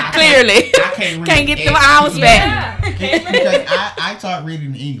 I can't get them hours back. Because I taught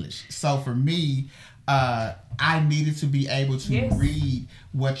reading in English. So for me, I needed to be able to read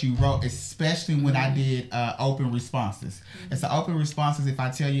what you wrote, especially when I did open responses. And so open responses, if I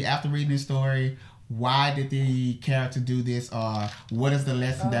tell you after reading the story, why did the character do this, or what is the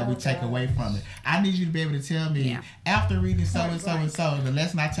lesson that we take away from it? I need you to be able to tell me, after reading so and so and so, the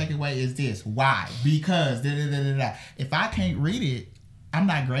lesson I take away is this. Why? Because da-da-da-da-da. If I can't read it, I'm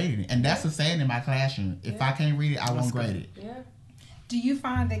not grading it. And that's the saying in my classroom. If I can't read it, I won't grade it. Yeah. Do you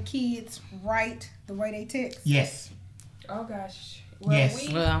find that kids write the way they text? Yes. Oh, gosh. Well, yes.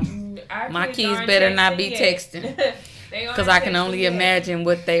 My kids better not be texting. Because I can only imagine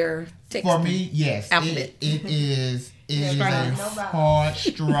what they're texting. For me, yes. It is a hard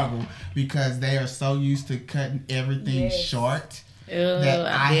struggle because they are so used to cutting everything short that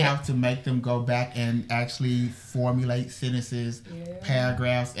I have to make them go back and actually formulate sentences,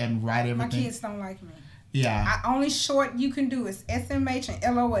 paragraphs, and write everything. My kids don't like me. Yeah. Only short you can do is SMH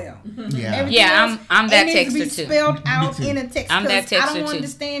and LOL. Yeah. I'm that texter too. It needs to be spelled out in a text. I'm that texter too. I don't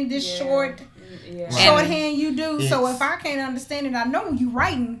understand this shorthand you do. So if I can't understand it, I know you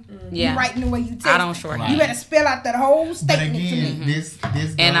writing. You writing the way you text. I don't shorthand. You better spell out that whole statement to me. This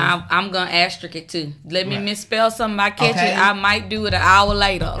and I'm gonna asterisk it too. Let me misspell something. I catch it. I might do it an hour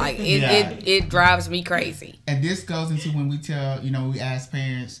later. Like it drives me crazy. And this goes into when we tell we ask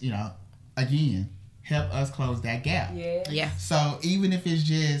parents, again, help us close that gap. Yeah. So even if it's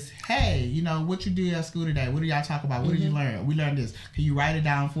just, hey, what you did at school today? What did y'all talk about? What did you learn? We learned this. Can you write it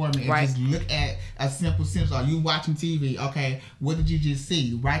down for me? And just look at a simple sentence. Are you watching TV? Okay, what did you just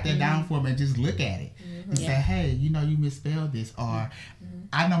see? Write that down for me and just look at it. And say, hey, you misspelled this. Or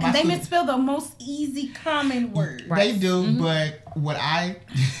I know my they misspell the most easy common word. They do, but what and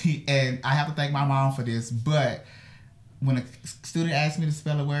I have to thank my mom for this, but when a student asks me to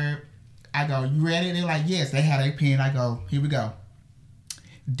spell a word, I go, you ready? They're like, yes. They had a pen. I go, here we go.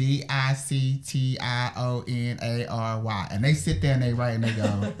 DICTIONARY. And they sit there and they write and they go,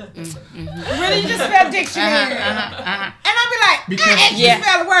 Really? You just spell dictionary? And I'll be like, I actually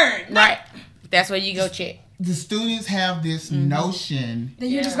spell a word. Right. That's where you go check. The students have this notion that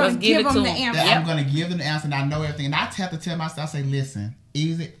you're just going to give them the answer. That I'm going to give them the answer and I know everything. And I have to tell myself, I say, listen,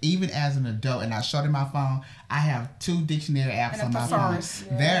 even as an adult, and I showed in my phone, I have 2 dictionary apps on my phone.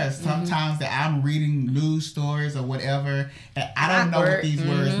 There's sometimes that I'm reading news stories or whatever, and I don't know what these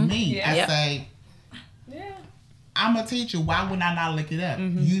words mean. I say, I'm a teacher. Why would I not look it up? You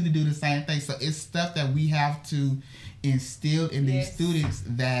need to do the same thing. So it's stuff that we have to instill in these students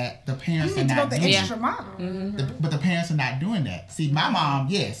that the parents are not doing. Extra mile. But the parents are not doing that. See, my mom,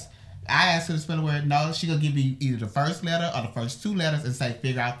 yes. I asked her to spell a word. No, she gonna give me either the first letter or the first 2 letters and say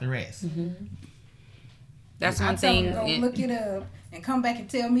figure out the rest. That's one thing. Go look it up and come back and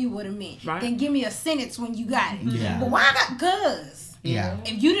tell me what it meant. Right. Then give me a sentence when you got it. Yeah. But why I got cuz? Yeah.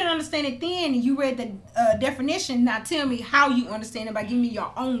 If you didn't understand it then and you read the definition, now tell me how you understand it by giving me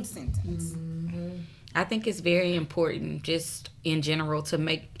your own sentence. I think it's very important, just in general, to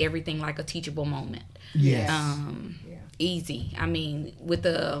make everything like a teachable moment. Yes. Easy. I mean, with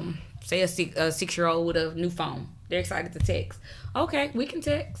say a 6-year-old with a new phone, they're excited to text. Okay, we can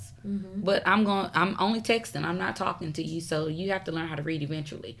text, but I'm only texting. I'm not talking to you, so you have to learn how to read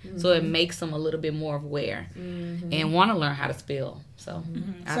eventually. So it makes them a little bit more aware and want to learn how to spell. So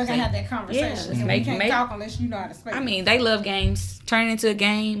I can have that conversation. Yeah, we can't talk unless you know how to spell. I mean, they love games. Turn it into a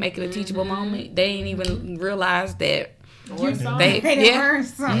game, make it a teachable moment. They ain't even realize that. They're learning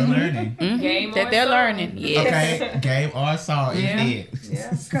something. They're learning. Yes. Okay, game or song is it.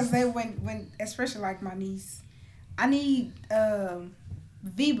 Because they when especially like my niece, I need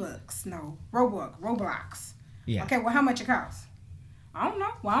V-Bucks. No, Roblox. Yeah. Okay, well, how much it costs? I don't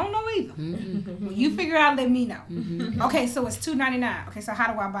know. Well, I don't know either. When you figure out, let me know. Okay, so it's $2.99. Okay, so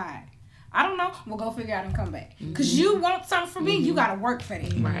how do I buy it? I don't know. We'll go figure out and come back. Because you want something from me, you got to work for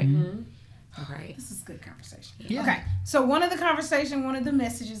that. Right. Right. This is good conversation. Yeah. Okay, so one of the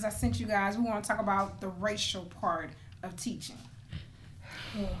messages I sent you guys, we want to talk about the racial part of teaching.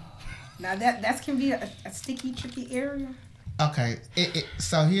 Now that can be a sticky, tricky area. Okay.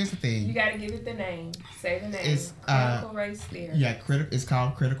 So here's the thing. You got to give it the name. Say the name. It's, critical race theory. Yeah, it's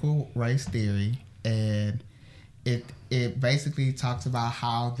called critical race theory, and it basically talks about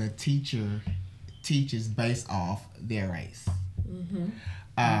how the teacher teaches based off their race.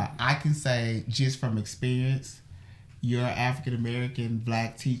 I can say just from experience, your African American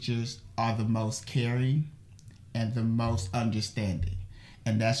Black teachers are the most caring and the most understanding,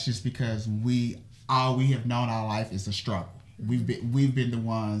 and that's just because all we have known our life is a struggle. We've been the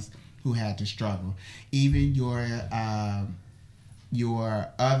ones who had to struggle. Even your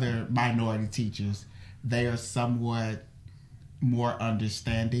other minority teachers, they are somewhat more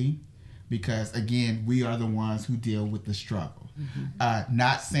understanding because, again, we are the ones who deal with the struggle.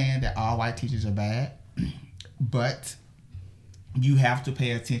 Not saying that all white teachers are bad, but you have to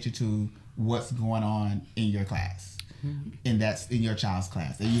pay attention to what's going on in your class, and that's in your child's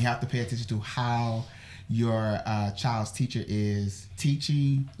class. And you have to pay attention to how your child's teacher is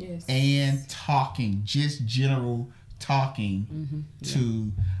teaching and talking, just general talking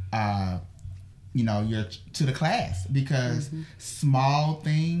to to the class, because small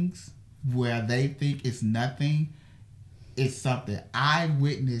things where they think it's nothing, it's something. I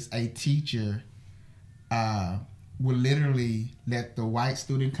witnessed a teacher would literally let the white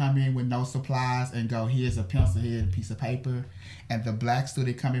student come in with no supplies and go, here's a pencil, here's a piece of paper, and the Black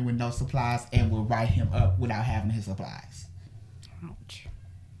student come in with no supplies and will write him up without having his supplies. Ouch.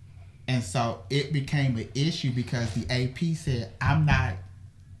 And so it became an issue because the AP said, I'm not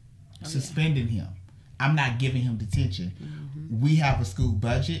suspending him. I'm not giving him detention. We have a school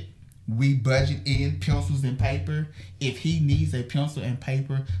budget. We budget in pencils and paper. If he needs a pencil and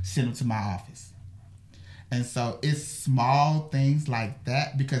paper, send him to my office. And so it's small things like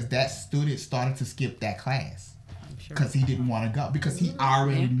that, because that student started to skip that class because he didn't want to go, because he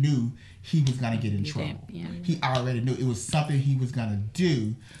already knew he was going to get in trouble. He already knew it was something he was going to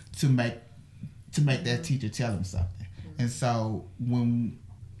do to make that teacher tell him something. And so when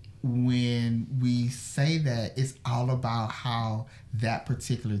we say that, it's all about how that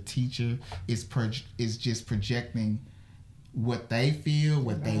particular teacher is just projecting what they feel,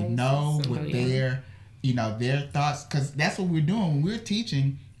 what they know, what their thoughts, because that's what we're doing when we're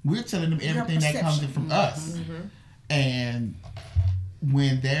teaching. We're telling them everything that comes in from us. And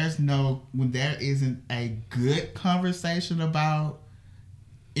when there isn't a good conversation about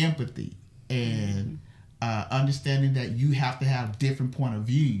empathy and understanding that you have to have different point of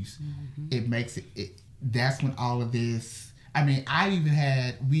views, it makes it. That's when all of this. I mean,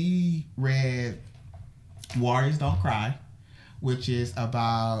 we read Warriors Don't Cry, which is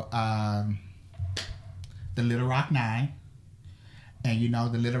about the Little Rock Nine. And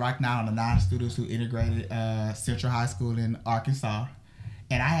the Little Rock Nine are the 9 students who integrated Central High School in Arkansas.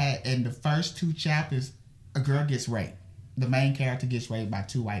 And I had, in the first 2 chapters, a girl gets raped. The main character gets raped by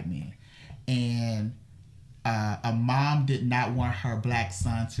 2 white men. And a mom did not want her Black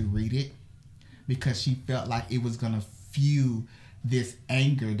son to read it because she felt like it was going to fuel this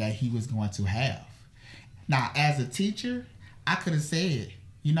anger that he was going to have. Now, as a teacher, I could have said,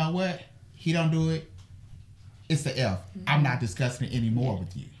 you know what? He don't do it. It's an F. I'm not discussing it anymore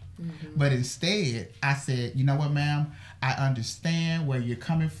with you. But instead, I said, you know what, ma'am? I understand where you're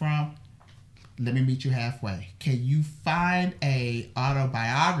coming from. Let me meet you halfway. Can you find a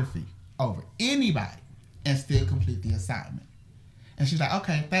autobiography over anybody and still complete the assignment? And she's like,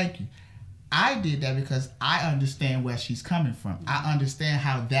 okay, thank you. I did that because I understand where she's coming from. I understand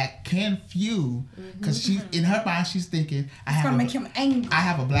how that can fuel, because she's in her mind, she's thinking, it's gonna make him angry. I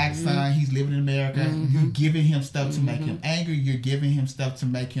have a Black son. He's living in America. You're giving him stuff to make him angry. You're giving him stuff to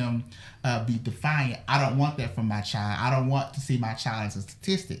make him be defiant. I don't want that from my child. I don't want to see my child as a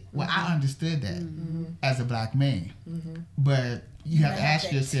statistic. Well, I understood that as a Black man, but you have to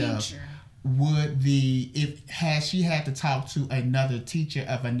ask yourself. Teacher. Had she had to talk to another teacher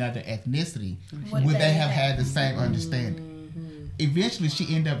of another ethnicity, would they have had the same understanding? Eventually,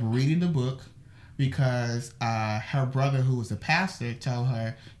 she ended up reading the book because her brother, who was a pastor, told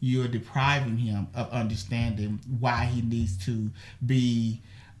her, you're depriving him of understanding why he needs to be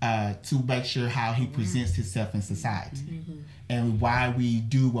to make sure how he presents himself in society, and why we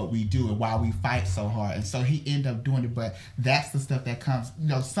do what we do, and why we fight so hard. And so he ended up doing it. But that's the stuff that comes,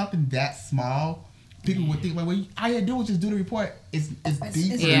 something that small. People would think, well, all you do is just do the report. It's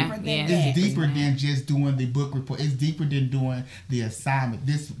deeper. It's deeper than just doing the book report. It's deeper than doing the assignment.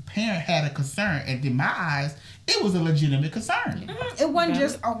 This parent had a concern, and in my eyes, it was a legitimate concern. It wasn't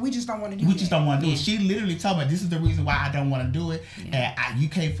just, we just don't want to do it. We just don't want to do it. She literally told me, this is the reason why I don't want to do it, and you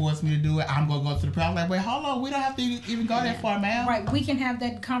can't force me to do it. I'm going to go to the parent. I'm like, wait, hold on. We don't have to even go that far, ma'am. Right. We can have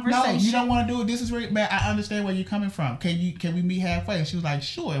that conversation. No, you don't want to do it. This is where, man, I understand where you're coming from. Can we meet halfway? And she was like,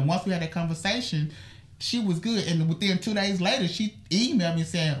 sure. And once we had that conversation, she was good, and within 2 days later, she emailed me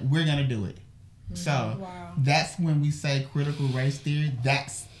saying, we're going to do it. So that's when we say critical race theory.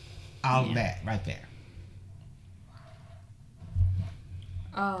 That's all of that right there.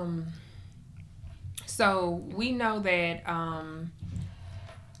 So we know that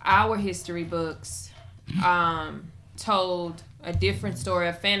our history books told a different story,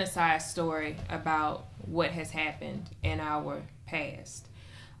 a fantasized story about what has happened in our past.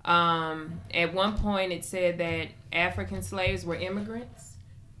 At one point it said that African slaves were immigrants,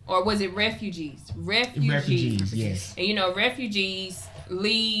 or was it refugees? Refugees, yes. And refugees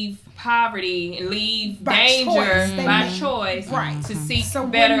leave poverty and leave danger by choice to seek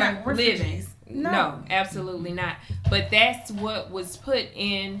better living. No, absolutely not. But that's what was put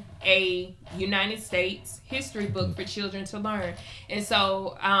in a United States history book for children to learn. And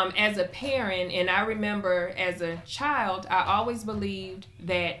so as a parent, and I remember as a child, I always believed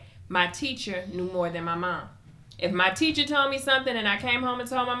that my teacher knew more than my mom. If my teacher told me something and I came home and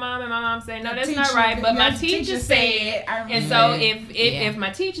told my mom, and my mom said, no, that's not right, but my teacher said it. And so if my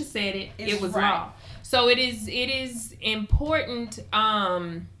teacher said it, it was wrong. So it is important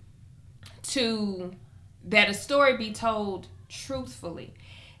that a story be told truthfully.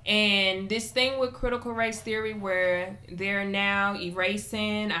 And this thing with critical race theory, where they're now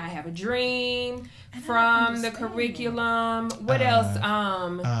erasing "I Have a Dream" from the curriculum. What else?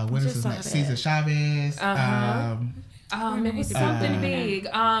 What is his name? Cesar Chavez. It was something big.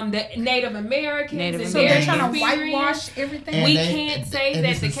 The Native Americans. And so they're trying to whitewash everything. We can't say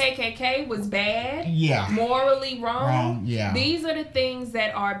that the KKK was bad. Morally wrong. These are the things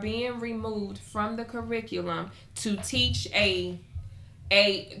that are being removed from the curriculum to teach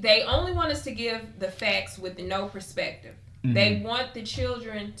they only want us to give the facts with no perspective. They want the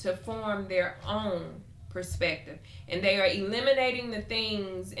children to form their own perspective. And they are eliminating the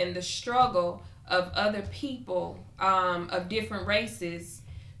things and the struggle of other people of different races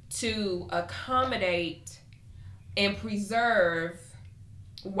to accommodate and preserve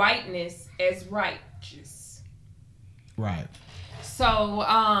whiteness as righteous. Right. So,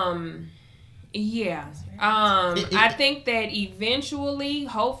 I think that eventually,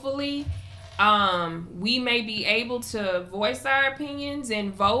 hopefully, we may be able to voice our opinions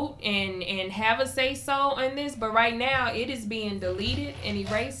and vote and have a say-so on this. But right now, it is being deleted and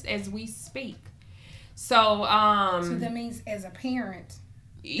erased as we speak. So that means as a parent,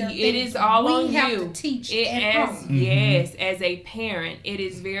 it is all on you. We have to teach at home. Yes, as a parent, it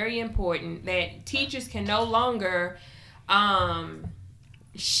is very important that teachers can no longer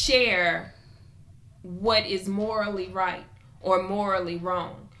share what is morally right or morally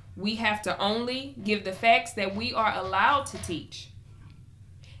wrong. We have to only give the facts that we are allowed to teach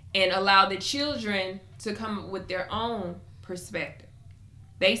and allow the children to come up with their own perspective.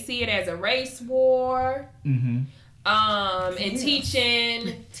 They see it as a race war, and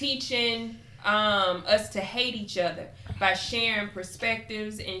teaching us to hate each other by sharing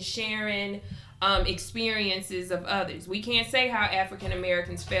perspectives and sharing experiences of others. We can't say how African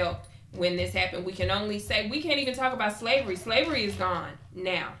Americans felt when this happened. We can only say, we can't even talk about slavery. Slavery is gone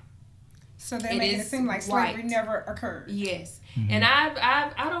now. So they're making it seem like slavery never occurred. Yes. And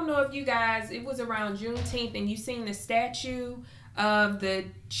I don't know if you guys, it was around Juneteenth, and you seen the statue of the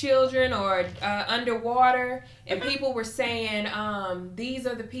children or underwater, and people were saying, these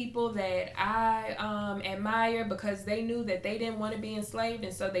are the people that I admire because they knew that they didn't want to be enslaved,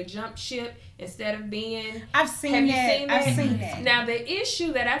 and so they jumped ship instead of being. I've seen that. Now the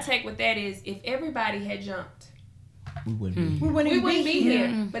issue that I take with that is, if everybody had jumped, we wouldn't be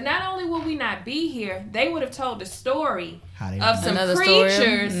here. But not only would we not be here, they would have told the story of some Another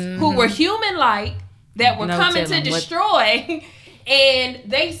creatures who were human-like that were coming to destroy. And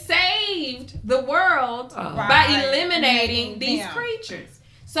they saved the world by eliminating these creatures.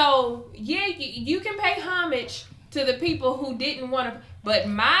 So, yeah, you can pay homage to the people who didn't want to. But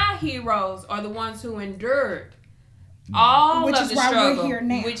my heroes are the ones who endured all of the struggle,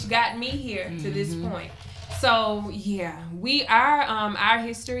 which got me here to this point. So yeah, our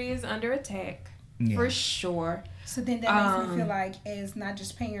history is under attack for sure. So then that makes me feel like, as not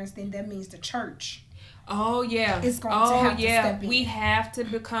just parents, then that means the church. Oh yeah, it's going to have to step in. We have to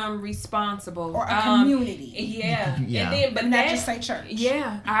become responsible, or a community. Yeah, and then but not just say church.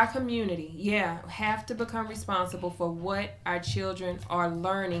 Yeah, our community. Yeah, have to become responsible for what our children are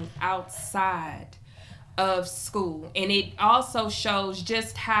learning outside of school, and it also shows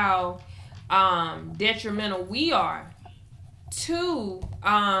just how detrimental we are to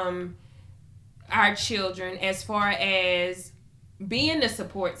our children as far as being the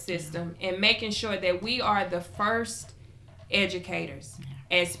support system and making sure that we are the first educators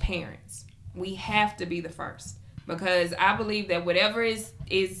as parents. We have to be the first, because I believe that whatever is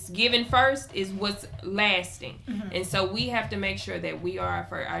given first is what's lasting. And so we have to make sure that we are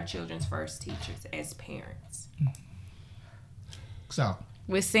for our children's first teachers as parents. So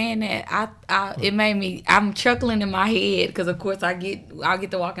with saying that, it made me, I'm chuckling in my head because of course I'll get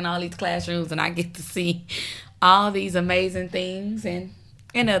to walk in all these classrooms and I get to see all these amazing things and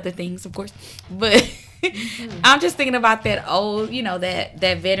other things, of course. But I'm just thinking about that old,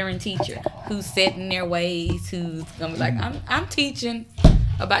 that veteran teacher who's set in their ways, who's gonna be like, I'm teaching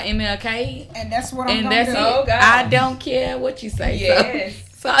about MLK, and that's what I'm gonna do. Oh, God. I don't care what you say. Yes.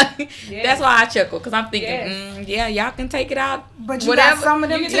 So that's why I chuckle, because I'm thinking, y'all can take it out. But you whatever. got some of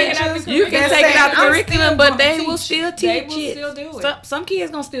them teachers. You can take it out the curriculum, but they will still teach it. They will still do it. Some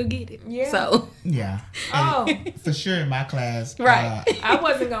kids gonna still get it. Yeah. So yeah. Oh, for sure in my class. Right. I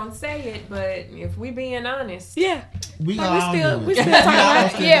wasn't gonna say it, but if we being honest, yeah, we still talking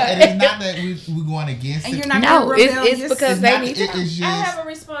about it. Yeah. And it's not that we going against and it. you're not no, it's because it's they not, need to. it's just I have a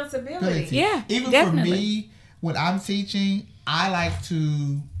responsibility. Yeah, even definitely. for me, when I'm teaching, I like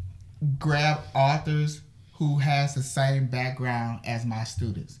to grab authors who has the same background as my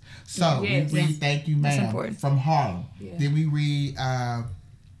students. So we read Thank You Ma'am from Harlem. Yeah. Then we read How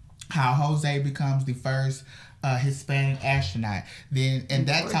Jose Becomes the First Hispanic Astronaut. Then and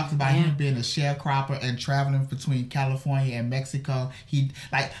that talks about him being a sharecropper and traveling between California and Mexico. Amy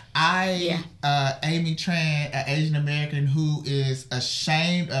Tran, an Asian American who is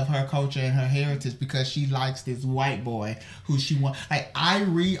ashamed of her culture and her heritage because she likes this white boy who she wants. Like, I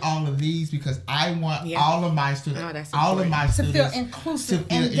read all of these because I want all of my students, to feel inclusive,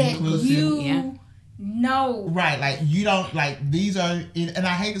 No. Right, like you don't, like these are, and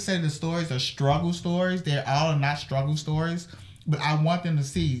I hate to say the stories are struggle stories. They're all not struggle stories, but I want them to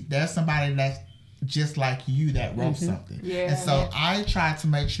see there's somebody that's just like you that wrote something. Yeah. And so I try to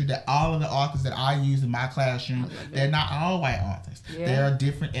make sure that all of the authors that I use in my classroom, they're not all white authors. Yeah. There are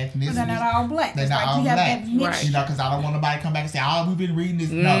different ethnicities. But they're not all black. They're not all black. Right. Because I don't want nobody to come back and say, "Oh, we've been reading this."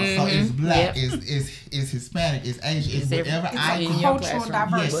 No, so it's black, it's Hispanic, it's Asian, it's whatever. It's cultural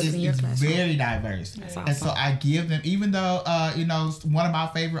diversity. Yes, it's very diverse. Awesome. And so I give them, even though one of my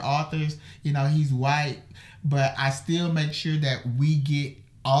favorite authors, he's white, but I still make sure that we get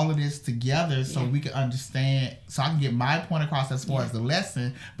all of this together so we can understand, so I can get my point across as far as the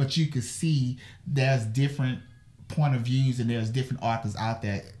lesson, but you can see there's different point of views and there's different authors out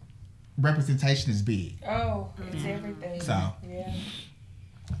there. Representation is big. Oh, it's everything. So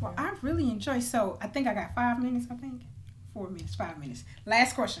well, I really enjoy. So I think I got 5 minutes. 4 minutes, 5 minutes.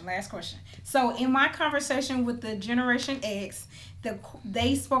 Last question. So in my conversation with the Generation X,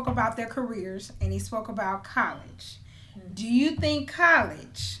 they spoke about their careers and they spoke about college. Do you think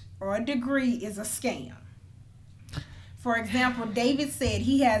college or a degree is a scam? For example, David said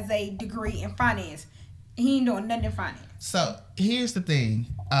he has a degree in finance. He ain't doing nothing in finance. So here's the thing.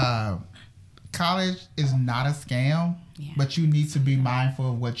 College is not a scam, but you need to be mindful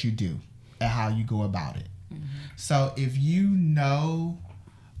of what you do and how you go about it. Mm-hmm. So if you know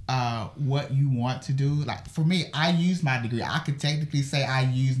what you want to do, like for me, I use my degree. I could technically say I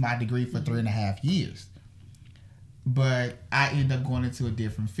used my degree for 3.5 years. But I end up going into a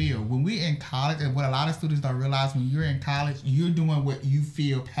different field. When we're in college, and what a lot of students don't realize, when you're in college, you're doing what you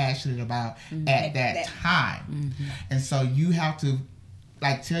feel passionate about at that time. Mm-hmm. And so you have to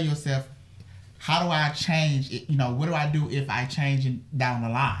tell yourself, how do I change it? What do I do if I change it down the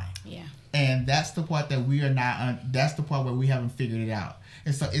line? Yeah. And that's the part that we are not, that's the part where we haven't figured it out.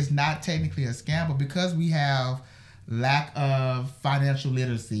 And so it's not technically a scam, but because we have lack of financial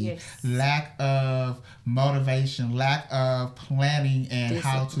literacy, lack of motivation, lack of planning and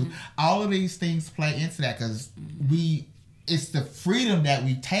how to, all of these things play into that because we it's the freedom that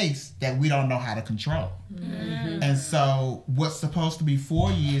we taste that we don't know how to control. Mm-hmm. And so what's supposed to be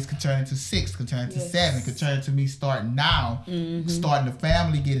 4 years could turn into 6, could turn into 7, could turn into me starting now, starting a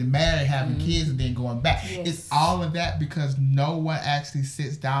family, getting married, having kids, and then going back. Yes. It's all of that because no one actually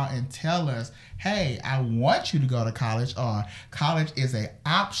sits down and tell us, hey, I want you to go to college, or college is an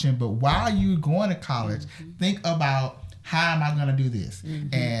option, but while you're going to college, think about, how am I going to do this?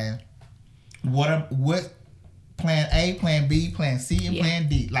 And what plan A, plan B, plan C, and plan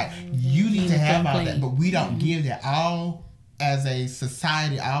D. Like, you need to have all that, but we don't give that. All as a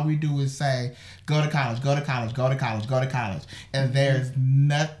society, all we do is say, go to college, go to college, go to college, go to college. And there's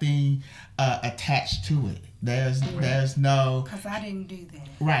nothing attached to it. There's no... Because I didn't do that.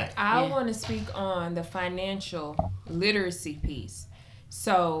 Right. I want to speak on the financial literacy piece.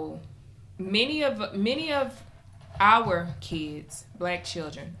 So many of our kids, black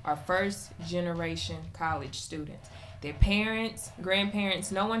children, are first generation college students. Their parents,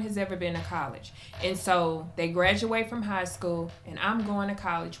 grandparents, no one has ever been to college. And so they graduate from high school, and I'm going to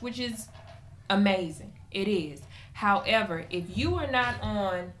college, which is amazing. It is. However, if you are not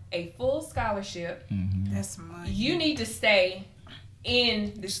on a full scholarship, that's money. You need to stay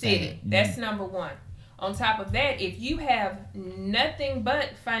in the city. That's number one. On top of that, if you have nothing but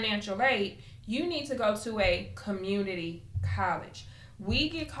financial aid, you need to go to a community college. We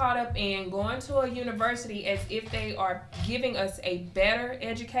get caught up in going to a university as if they are giving us a better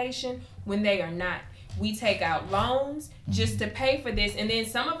education when they are not. We take out loans just to pay for this, and then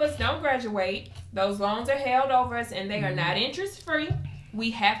some of us don't graduate. Those loans are held over us, and they are not interest-free.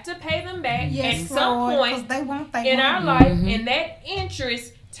 We have to pay them back at some point in our life, and that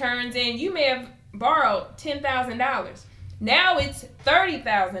interest turns in. You may have borrowed $10,000. Now it's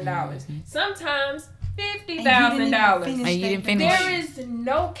 $30,000. Sometimes $50,000. And you didn't finish. There is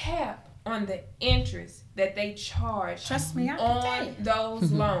no cap on the interest that they charge on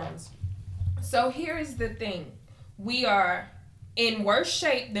those loans. So here is the thing. We are in worse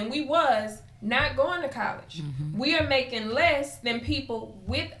shape than we was not going to college. We are making less than people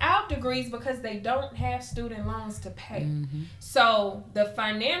without degrees because they don't have student loans to pay. So the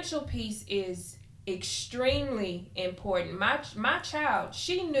financial piece is extremely important. My child,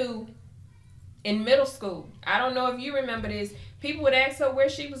 she knew in middle school, I don't know if you remember this, people would ask her where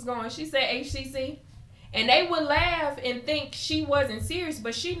she was going. She said HCC. And they would laugh and think she wasn't serious,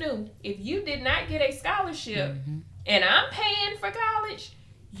 but she knew if you did not get a scholarship and I'm paying for college,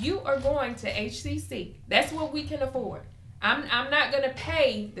 you are going to HCC. That's what we can afford. I'm not going to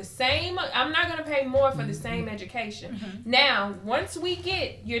pay the same. I'm not going to pay more for the same education. Now, once we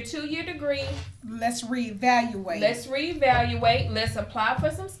get your 2-year degree, let's reevaluate. Let's apply for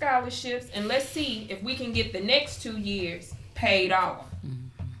some scholarships, and let's see if we can get the next 2 years paid off.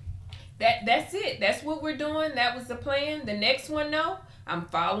 That's it. That's what we're doing. That was the plan. The next one, no, I'm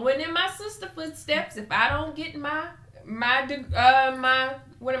following in my sister footsteps. If I don't get my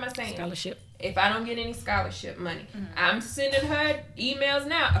what am I saying? Scholarship. If I don't get any scholarship money, I'm sending her emails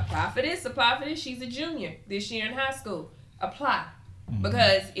now. Apply for this. Apply for this. She's a junior this year in high school. Apply.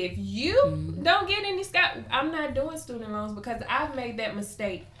 Because if you don't get any I'm not doing student loans because I've made that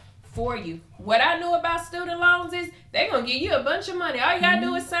mistake for you. What I knew about student loans is they're going to give you a bunch of money. All you got to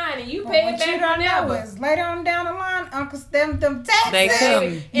do is sign and you pay it back on that one. Later on down the line, Uncle them taxes, they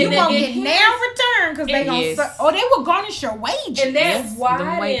come. you won't get now return because they going to, they will garnish your wages. And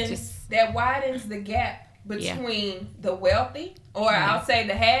that widens the gap between the wealthy, or I'll say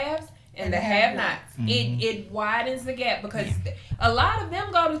the haves, and the have-nots. It widens the gap because a lot of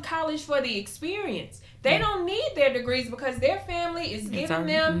them go to college for the experience. They don't need their degrees because their family is giving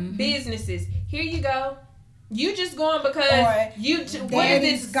them businesses. Here you go. You just going because what is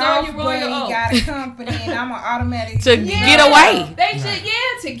this? Golf buddy got a company and I'm an automatic to get away. They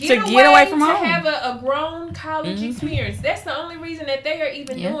should to get away from home. To have a grown college experience. That's the only reason that they are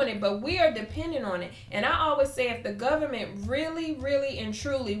even doing it. But we are dependent on it. And I always say if the government really, really and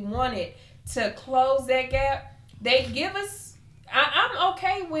truly wanted to close that gap, they give us. I'm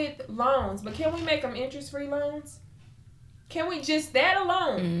okay with loans, but can we make them interest-free loans? Can we just that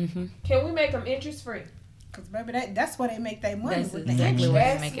alone? Can we make them interest-free? Because baby, that's where they make their money. That's exactly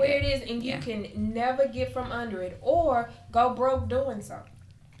where it is, and you can never get from under it or go broke doing so.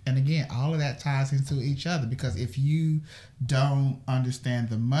 And again, all of that ties into each other because if you don't understand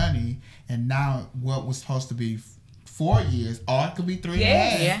the money, and now what was supposed to be 4 years, or it could be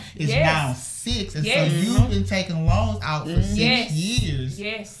 3.5. It's now 6, and so you've been taking loans out for 6 years.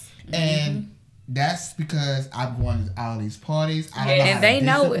 Yes. And that's because I'm going to all these parties. I don't know And how they to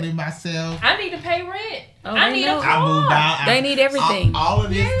know discipline myself. I need to pay rent. Oh, I they need know. a I moved car. out. They need everything. All of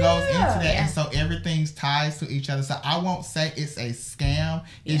this goes into that, Yeah. and so everything's ties to each other. So I won't say it's a scam.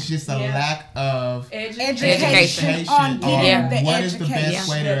 It's just a lack of Education on getting the what is the education. best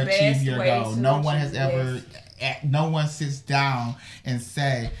way The to best achieve your way goal. to No one achieve has ever. No one sits down and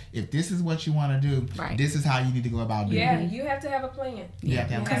say, if this is what you want to do, this is how you need to go about doing it. You have to have a plan. You have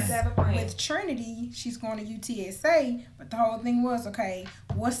to have a plan. With Trinity, she's going to UTSA, but the whole thing was, okay,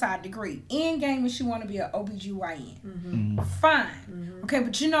 what's our degree? End game is she want to be an OBGYN. Fine. Okay,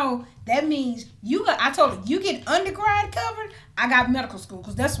 but you know, that means I told her, you get undergrad covered, I got medical school,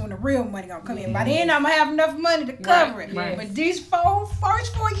 because that's when the real money going to come in. By then, I'm going to have enough money to cover it. Yes. But these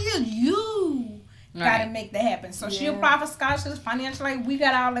first 4 years, you gotta make that happen. So she applied for scholarships, financial aid. We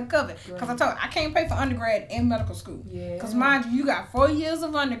got all that covered. Because I told her, I can't pay for undergrad and medical school. Because mind you got 4 years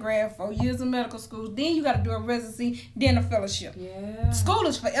of undergrad, 4 years of medical school. Then you got to do a residency, then a fellowship. School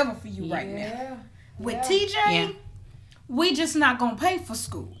is forever for you right now. With TJ, we just not going to pay for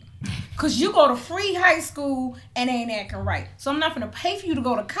school. Because you go to free high school and ain't acting right. So I'm not going to pay for you to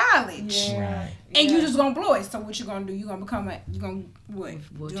go to college. And you just going to blow it. So what you going to do? You going to become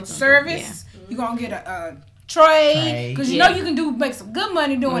do service. You going to get a trade. Because you know you can make some good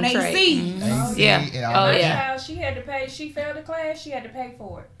money doing AC. Child, she had to pay. She failed the class. She had to pay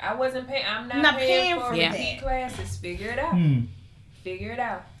for it. I wasn't paying. I'm not paying for repeat classes. Figure it out. Figure it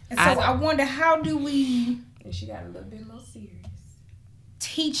out. And so I wonder, how do we... And she got a little bit more serious.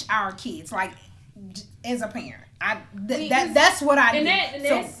 Teach our kids, like, as a parent. That's what I do. And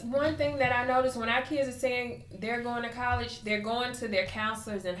that's one thing that I noticed when our kids are saying they're going to college, they're going to their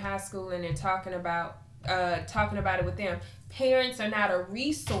counselors in high school and they're talking about it with them. Parents are not a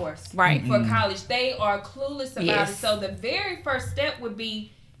resource for college. They are clueless about it. So the very first step would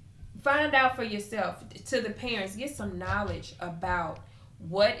be find out for yourself. To the parents, get some knowledge about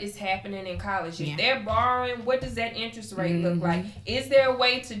what is happening in college. If they're borrowing, what does that interest rate look like? Is there a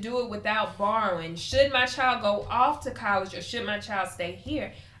way to do it without borrowing? Should my child go off to college or should my child stay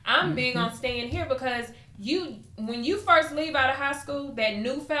here? I'm big on staying here because when you first leave out of high school, that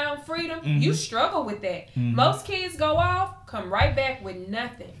newfound freedom, you struggle with that. Most kids go off, come right back with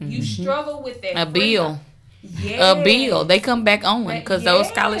nothing. You struggle with that bill. A bill. They come back on because those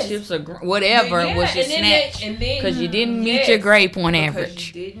scholarships or whatever was just snatched because you didn't meet your grade point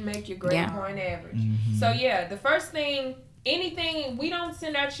average. You didn't make your grade point average. So the first thing, we don't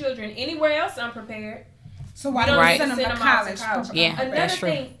send our children anywhere else unprepared. So why don't we send them to college? Another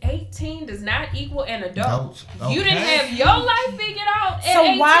thing, 18 does not equal an adult. You didn't have your life figured out at 18.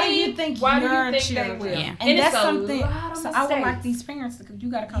 So why do you think they will? And that's something. So I would like these parents to. You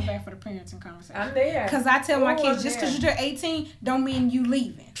got to come back for the parents in conversation. I'm there. Because I tell my kids, just because you're 18, don't mean you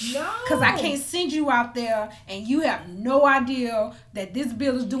leaving. No. Because I can't send you out there and you have no idea that this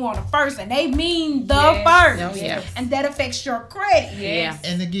bill is due on the 1st, and they mean the 1st, and that affects your credit.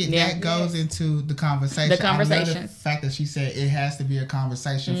 And again, that goes into the conversation. The fact that she said it has to be a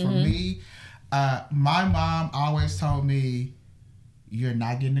conversation. For me, my mom always told me, "You're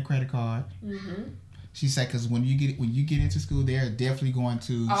not getting a credit card." She said, "Because when you get into school, they're definitely going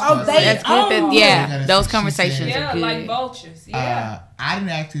to." Those conversations are good. Like vultures. I didn't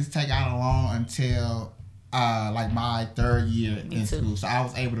actually take out a loan until like my 3rd year in school, so I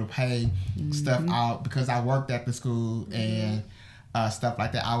was able to pay stuff out because I worked at the school and stuff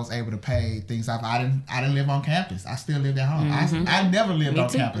like that. I was able to pay things off. I didn't live on campus. I still lived at home. I never lived on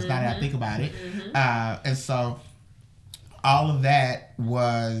campus. Now that I think about it, and so all of that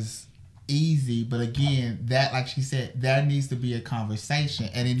was easy, but again, that, like she said, that needs to be a conversation,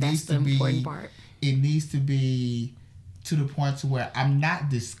 and it needs to be it needs to be to the point to where I'm not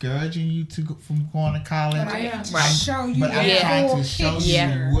discouraging you from going to college. But I'm trying to show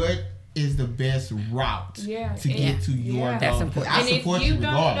you what is the best route to get to your goal. That's important. I support you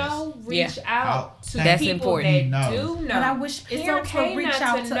regardless. Reach out to people important. that do know. But I wish parents would reach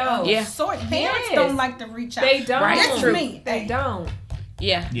out to us. Parents don't like to reach out. They don't. That's me. They don't.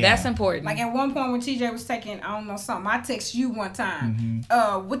 Yeah, that's important. Like at one point when TJ was taking, I don't know, something, I text you one time,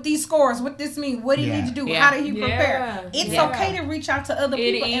 with these scores, what this mean, what do you need to do, how did he prepare? It's okay to reach out to other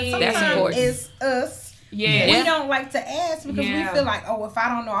people, and sometimes it's us. We don't like to ask because we feel like, oh, if I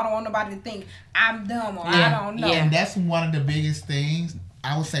don't know, I don't want nobody to think I'm dumb or I don't know. And that's one of the biggest things,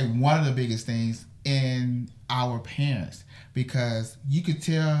 I would say one of the biggest things in our parents, because you could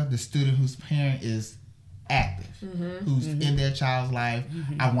tell the student whose parent is active, who's in their child's life.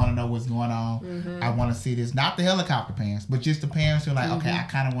 I want to know what's going on. I want to see this. Not the helicopter parents, but just the parents who are like, okay, I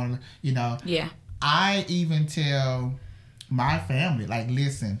kind of want to, I even tell my family, like,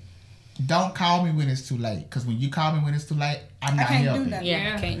 listen, don't call me when it's too late. Because when you call me when it's too late, I'm not helping. Do nothing.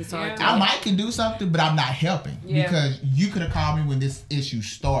 Yeah, can't start. I might can do something, but I'm not helping. Yeah. Because you could have called me when this issue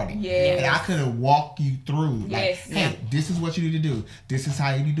started. Yes. And I could have walked you through. Like, Yes. hey, this is what you need to do. This is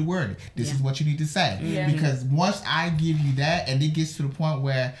how you need to word it. This is what you need to say. Yeah. Because once I give you that, and it gets to the point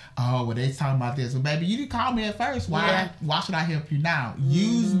where, oh, well, they talking about this. Well, baby, you didn't call me at first. Why should I help you now?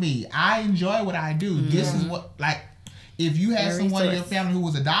 Use me. I enjoy what I do. This is what, like, if you had someone in your family who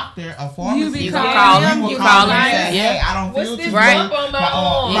was a doctor, a pharmacist, You you call would them. call them and say, hey, I don't What's feel this too bump good. on my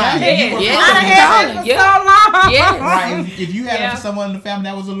arm? Right. Yeah. You would Yeah. call I done them. had it for Yeah. so long. Yes. Right. If you had Yeah. someone in the family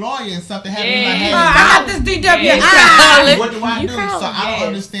that was a lawyer and something happened, Yeah. like, hey, I got this DWI. Yeah. what do I You do? call So them. I don't Yes.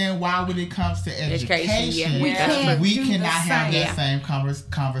 understand why when it comes to education, yeah. We Yeah. can't we do cannot the have same. that same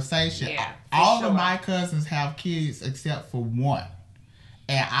conversation. Yeah, for All sure. of my cousins have kids except for one.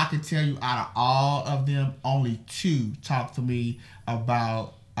 And I can tell you out of all of them, only 2 talk to me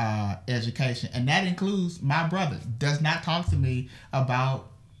about education. And that includes my brother. Does not talk to me about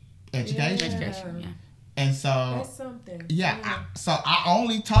education. Education, yeah. And so, That's something. so I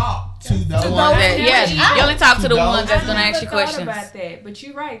only talk to those. The ones that, you only talk to the Those- ones that's I gonna ask never you thought questions. about that, but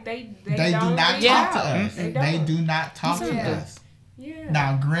you're right. They They don't do not reach talk to out. us. They They don't. do not talk to Yeah. us. Yeah.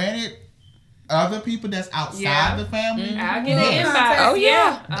 Now, granted, other people that's outside Yeah. the family, I'll get yes. an inbox. Oh,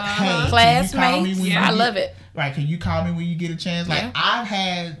 yeah. Hey, Uh-huh. can you call me Classmates, when you I get- love it. Right? Can you call me when you get a chance? Like Yeah. I've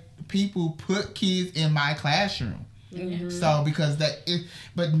had people put kids in my classroom. Mm-hmm. So because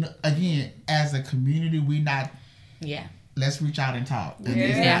again, as a community, we not. Yeah. Let's reach out and talk. And Yeah.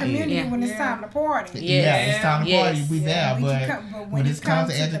 it's In not the it. community Yeah. when it's time to party. Yes. Yeah, it's time to Yes. party. We there, We but can come, but when it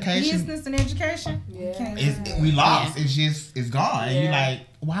comes to the education, business and education, we Yeah. can't. we lost. It's gone. And you're Yeah. like,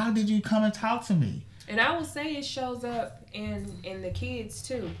 why did you come and talk to me? And I would say it shows up in the kids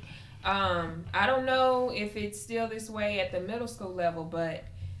too. I don't know if it's still this way at the middle school level, but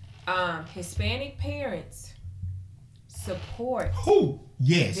Hispanic parents support Who?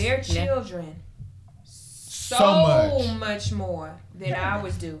 Yes. their children so So much more than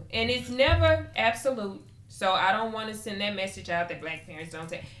ours do. And it's never absolute. So I don't want to send that message out that black parents don't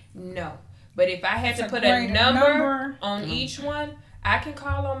say no. But if I had It's to a put a greater number number. on each one, I can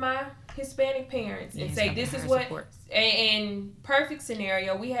call on my Hispanic parents and say this is what. Support. In perfect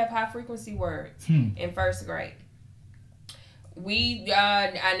scenario, we have high frequency words in first grade. We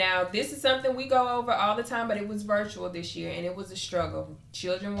now this is something we go over all the time, but it was virtual this year and it was a struggle.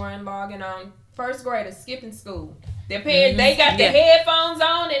 Children weren't logging on. First graders skipping school. Their parents they got their headphones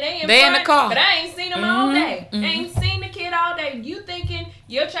on and they in the car. but I ain't seen them all day. I ain't seen the kid all day. You thinking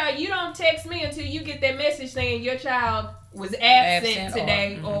your child? You don't text me until you get that message saying your child was absent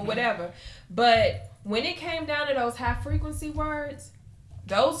today or whatever. But when it came down to those high frequency words,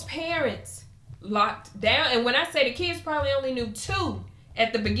 those parents locked down. And when I say the kids probably only knew 2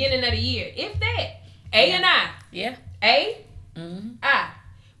 at the beginning of the year, if that, A and I. Yeah. A, I.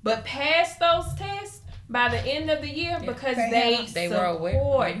 But past those tests by the end of the year because they were aware.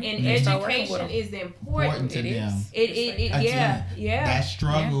 support and They start working with education them. is important. to It them. is. It Again, yeah. That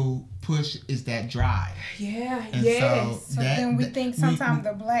struggle push is that drive. Yeah, And yes. So then we think sometimes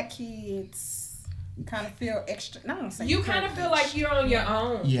the black kids kind of feel extra. No, I don't say You kind of feel like you're on your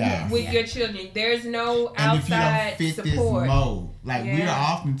own with your children. There's no and if you outside don't fit support. this mode, like we Yeah.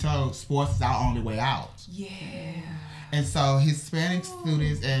 are often told, sports is our only way out. Yeah. And so Hispanic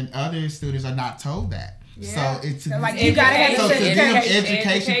students and other students are not told that. Yeah. So it's They're like, you gotta have so to this them, education.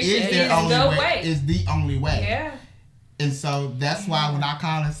 education is their is only the way. way. Is the only way. Yeah. And so that's why when I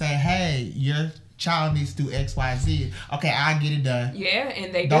call and say, "Hey, your child needs to do X, Y, Z," okay, I get it done. Yeah,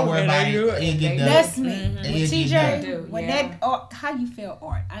 and they Don't do. worry about it. It'll get done. That's me. It'll With get TJ, done. when Yeah. that art, how you feel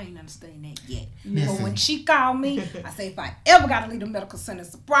art, I ain't understanding that yet. But Listen. when she called me, I say if I ever gotta leave the medical center,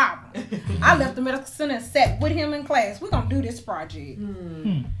 it's a problem. I left the medical center and sat with him in class. We're gonna do this project.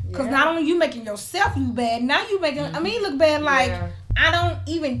 Cause not only you making yourself look bad, now you making me look bad. Like Yeah. I don't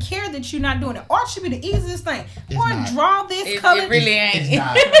even care that you're not doing it. Art should be the easiest thing. It's Or not. draw this It color. really ain't. It's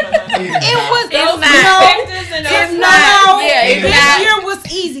not. It was It's no, not. And It's those no, Yeah, it's this not. year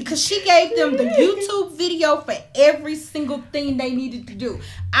was easy because she gave them the YouTube video for every single thing they needed to do.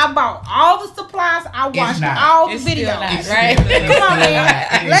 I bought all the supplies. I watched not. all the It's still videos. not, It's right? still- it's Come on, still man.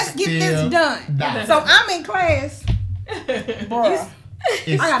 not. Let's It's get this still done. not. So I'm in class, bruh.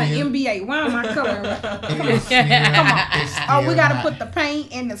 It's I got still- an MBA. Why am I coloring? it is still- Come on. it's Oh, we still got to not. put the paint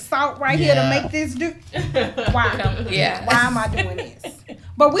and the salt right here to Yeah. make this do. Why? Yeah. Why am I doing this?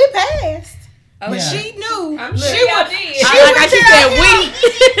 But we passed. But Yeah. she knew. I'm she sure y'all would. did. She I would like how she tell said him.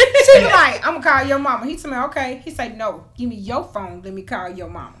 we. She was like, I'm gonna call your mama. He told me, okay. He said, no, give me your phone. Let me call your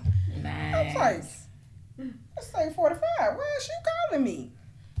mama. I was like, Nice. it's 8:45. Why is she calling me?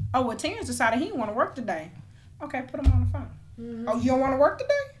 Oh, well, Terrence decided he didn't want to work today. Okay, put him on the phone. Mm-hmm. Oh, you don't want to work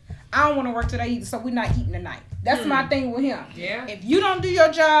today? I don't want to work today either, so we're not eating tonight. That's my thing with him. Yeah. If you don't do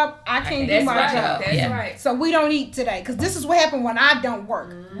your job, I can't do my job. That's right. So we don't eat today, because this is what happened when I don't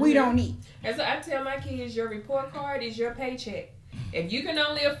work. Mm-hmm. We don't eat. And so I tell my kids, your report card is your paycheck. If you can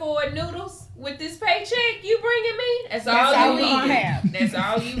only afford noodles with this paycheck you bringing me, that's all you eating. That's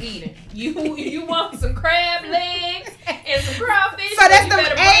all you eating. You want some crab legs and some crawfish. So that's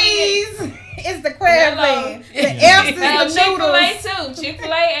the A's. It's the crab legs. The F's is the noodles. Chick-fil-A too.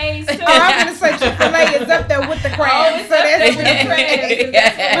 Chick-fil-A A's too. Oh, I'm gonna say Chick-fil-A is up there with the crabs. Oh, so that's with the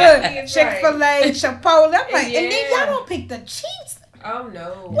crabs. Look, Chick-fil-A, Chipotle. I'm like, and then y'all don't pick the cheap. Oh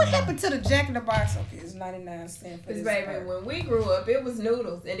no! What happened to the Jack in the Box? Okay, it's 99 cents. Because baby, when we grew up, it was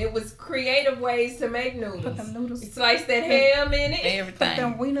noodles, and it was creative ways to make noodles. Put them noodles. Slice that ham in it. Everything. Put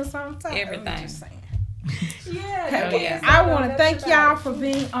them wieners on top. Everything. Yeah. Okay. Yeah. I want to thank y'all for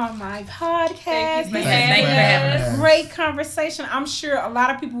being on my podcast. Thank you for having us. Great conversation. I'm sure a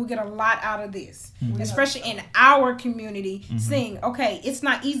lot of people will get a lot out of this, especially in our community, seeing, okay, it's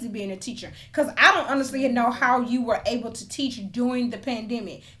not easy being a teacher. Because I don't honestly know how you were able to teach during the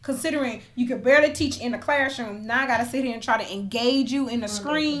pandemic, considering you could barely teach in the classroom. Now I got to sit here and try to engage you in the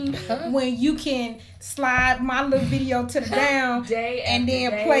screen when you can slide my little video to the down and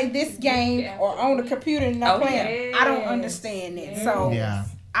then play this game or on the computer and not playing. I don't understand it. So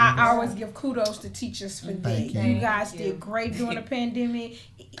I always give kudos to teachers for that. You guys did great during the pandemic.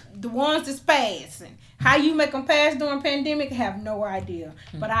 The ones that's passing, how you make them pass during pandemic, I have no idea.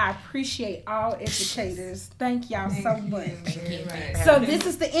 But I appreciate all educators. Thank y'all so much. So this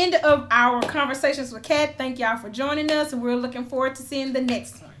is the end of our Conversations with Kat. Thank y'all for joining us, and we're looking forward to seeing the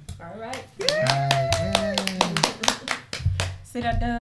next one. All right. See that done?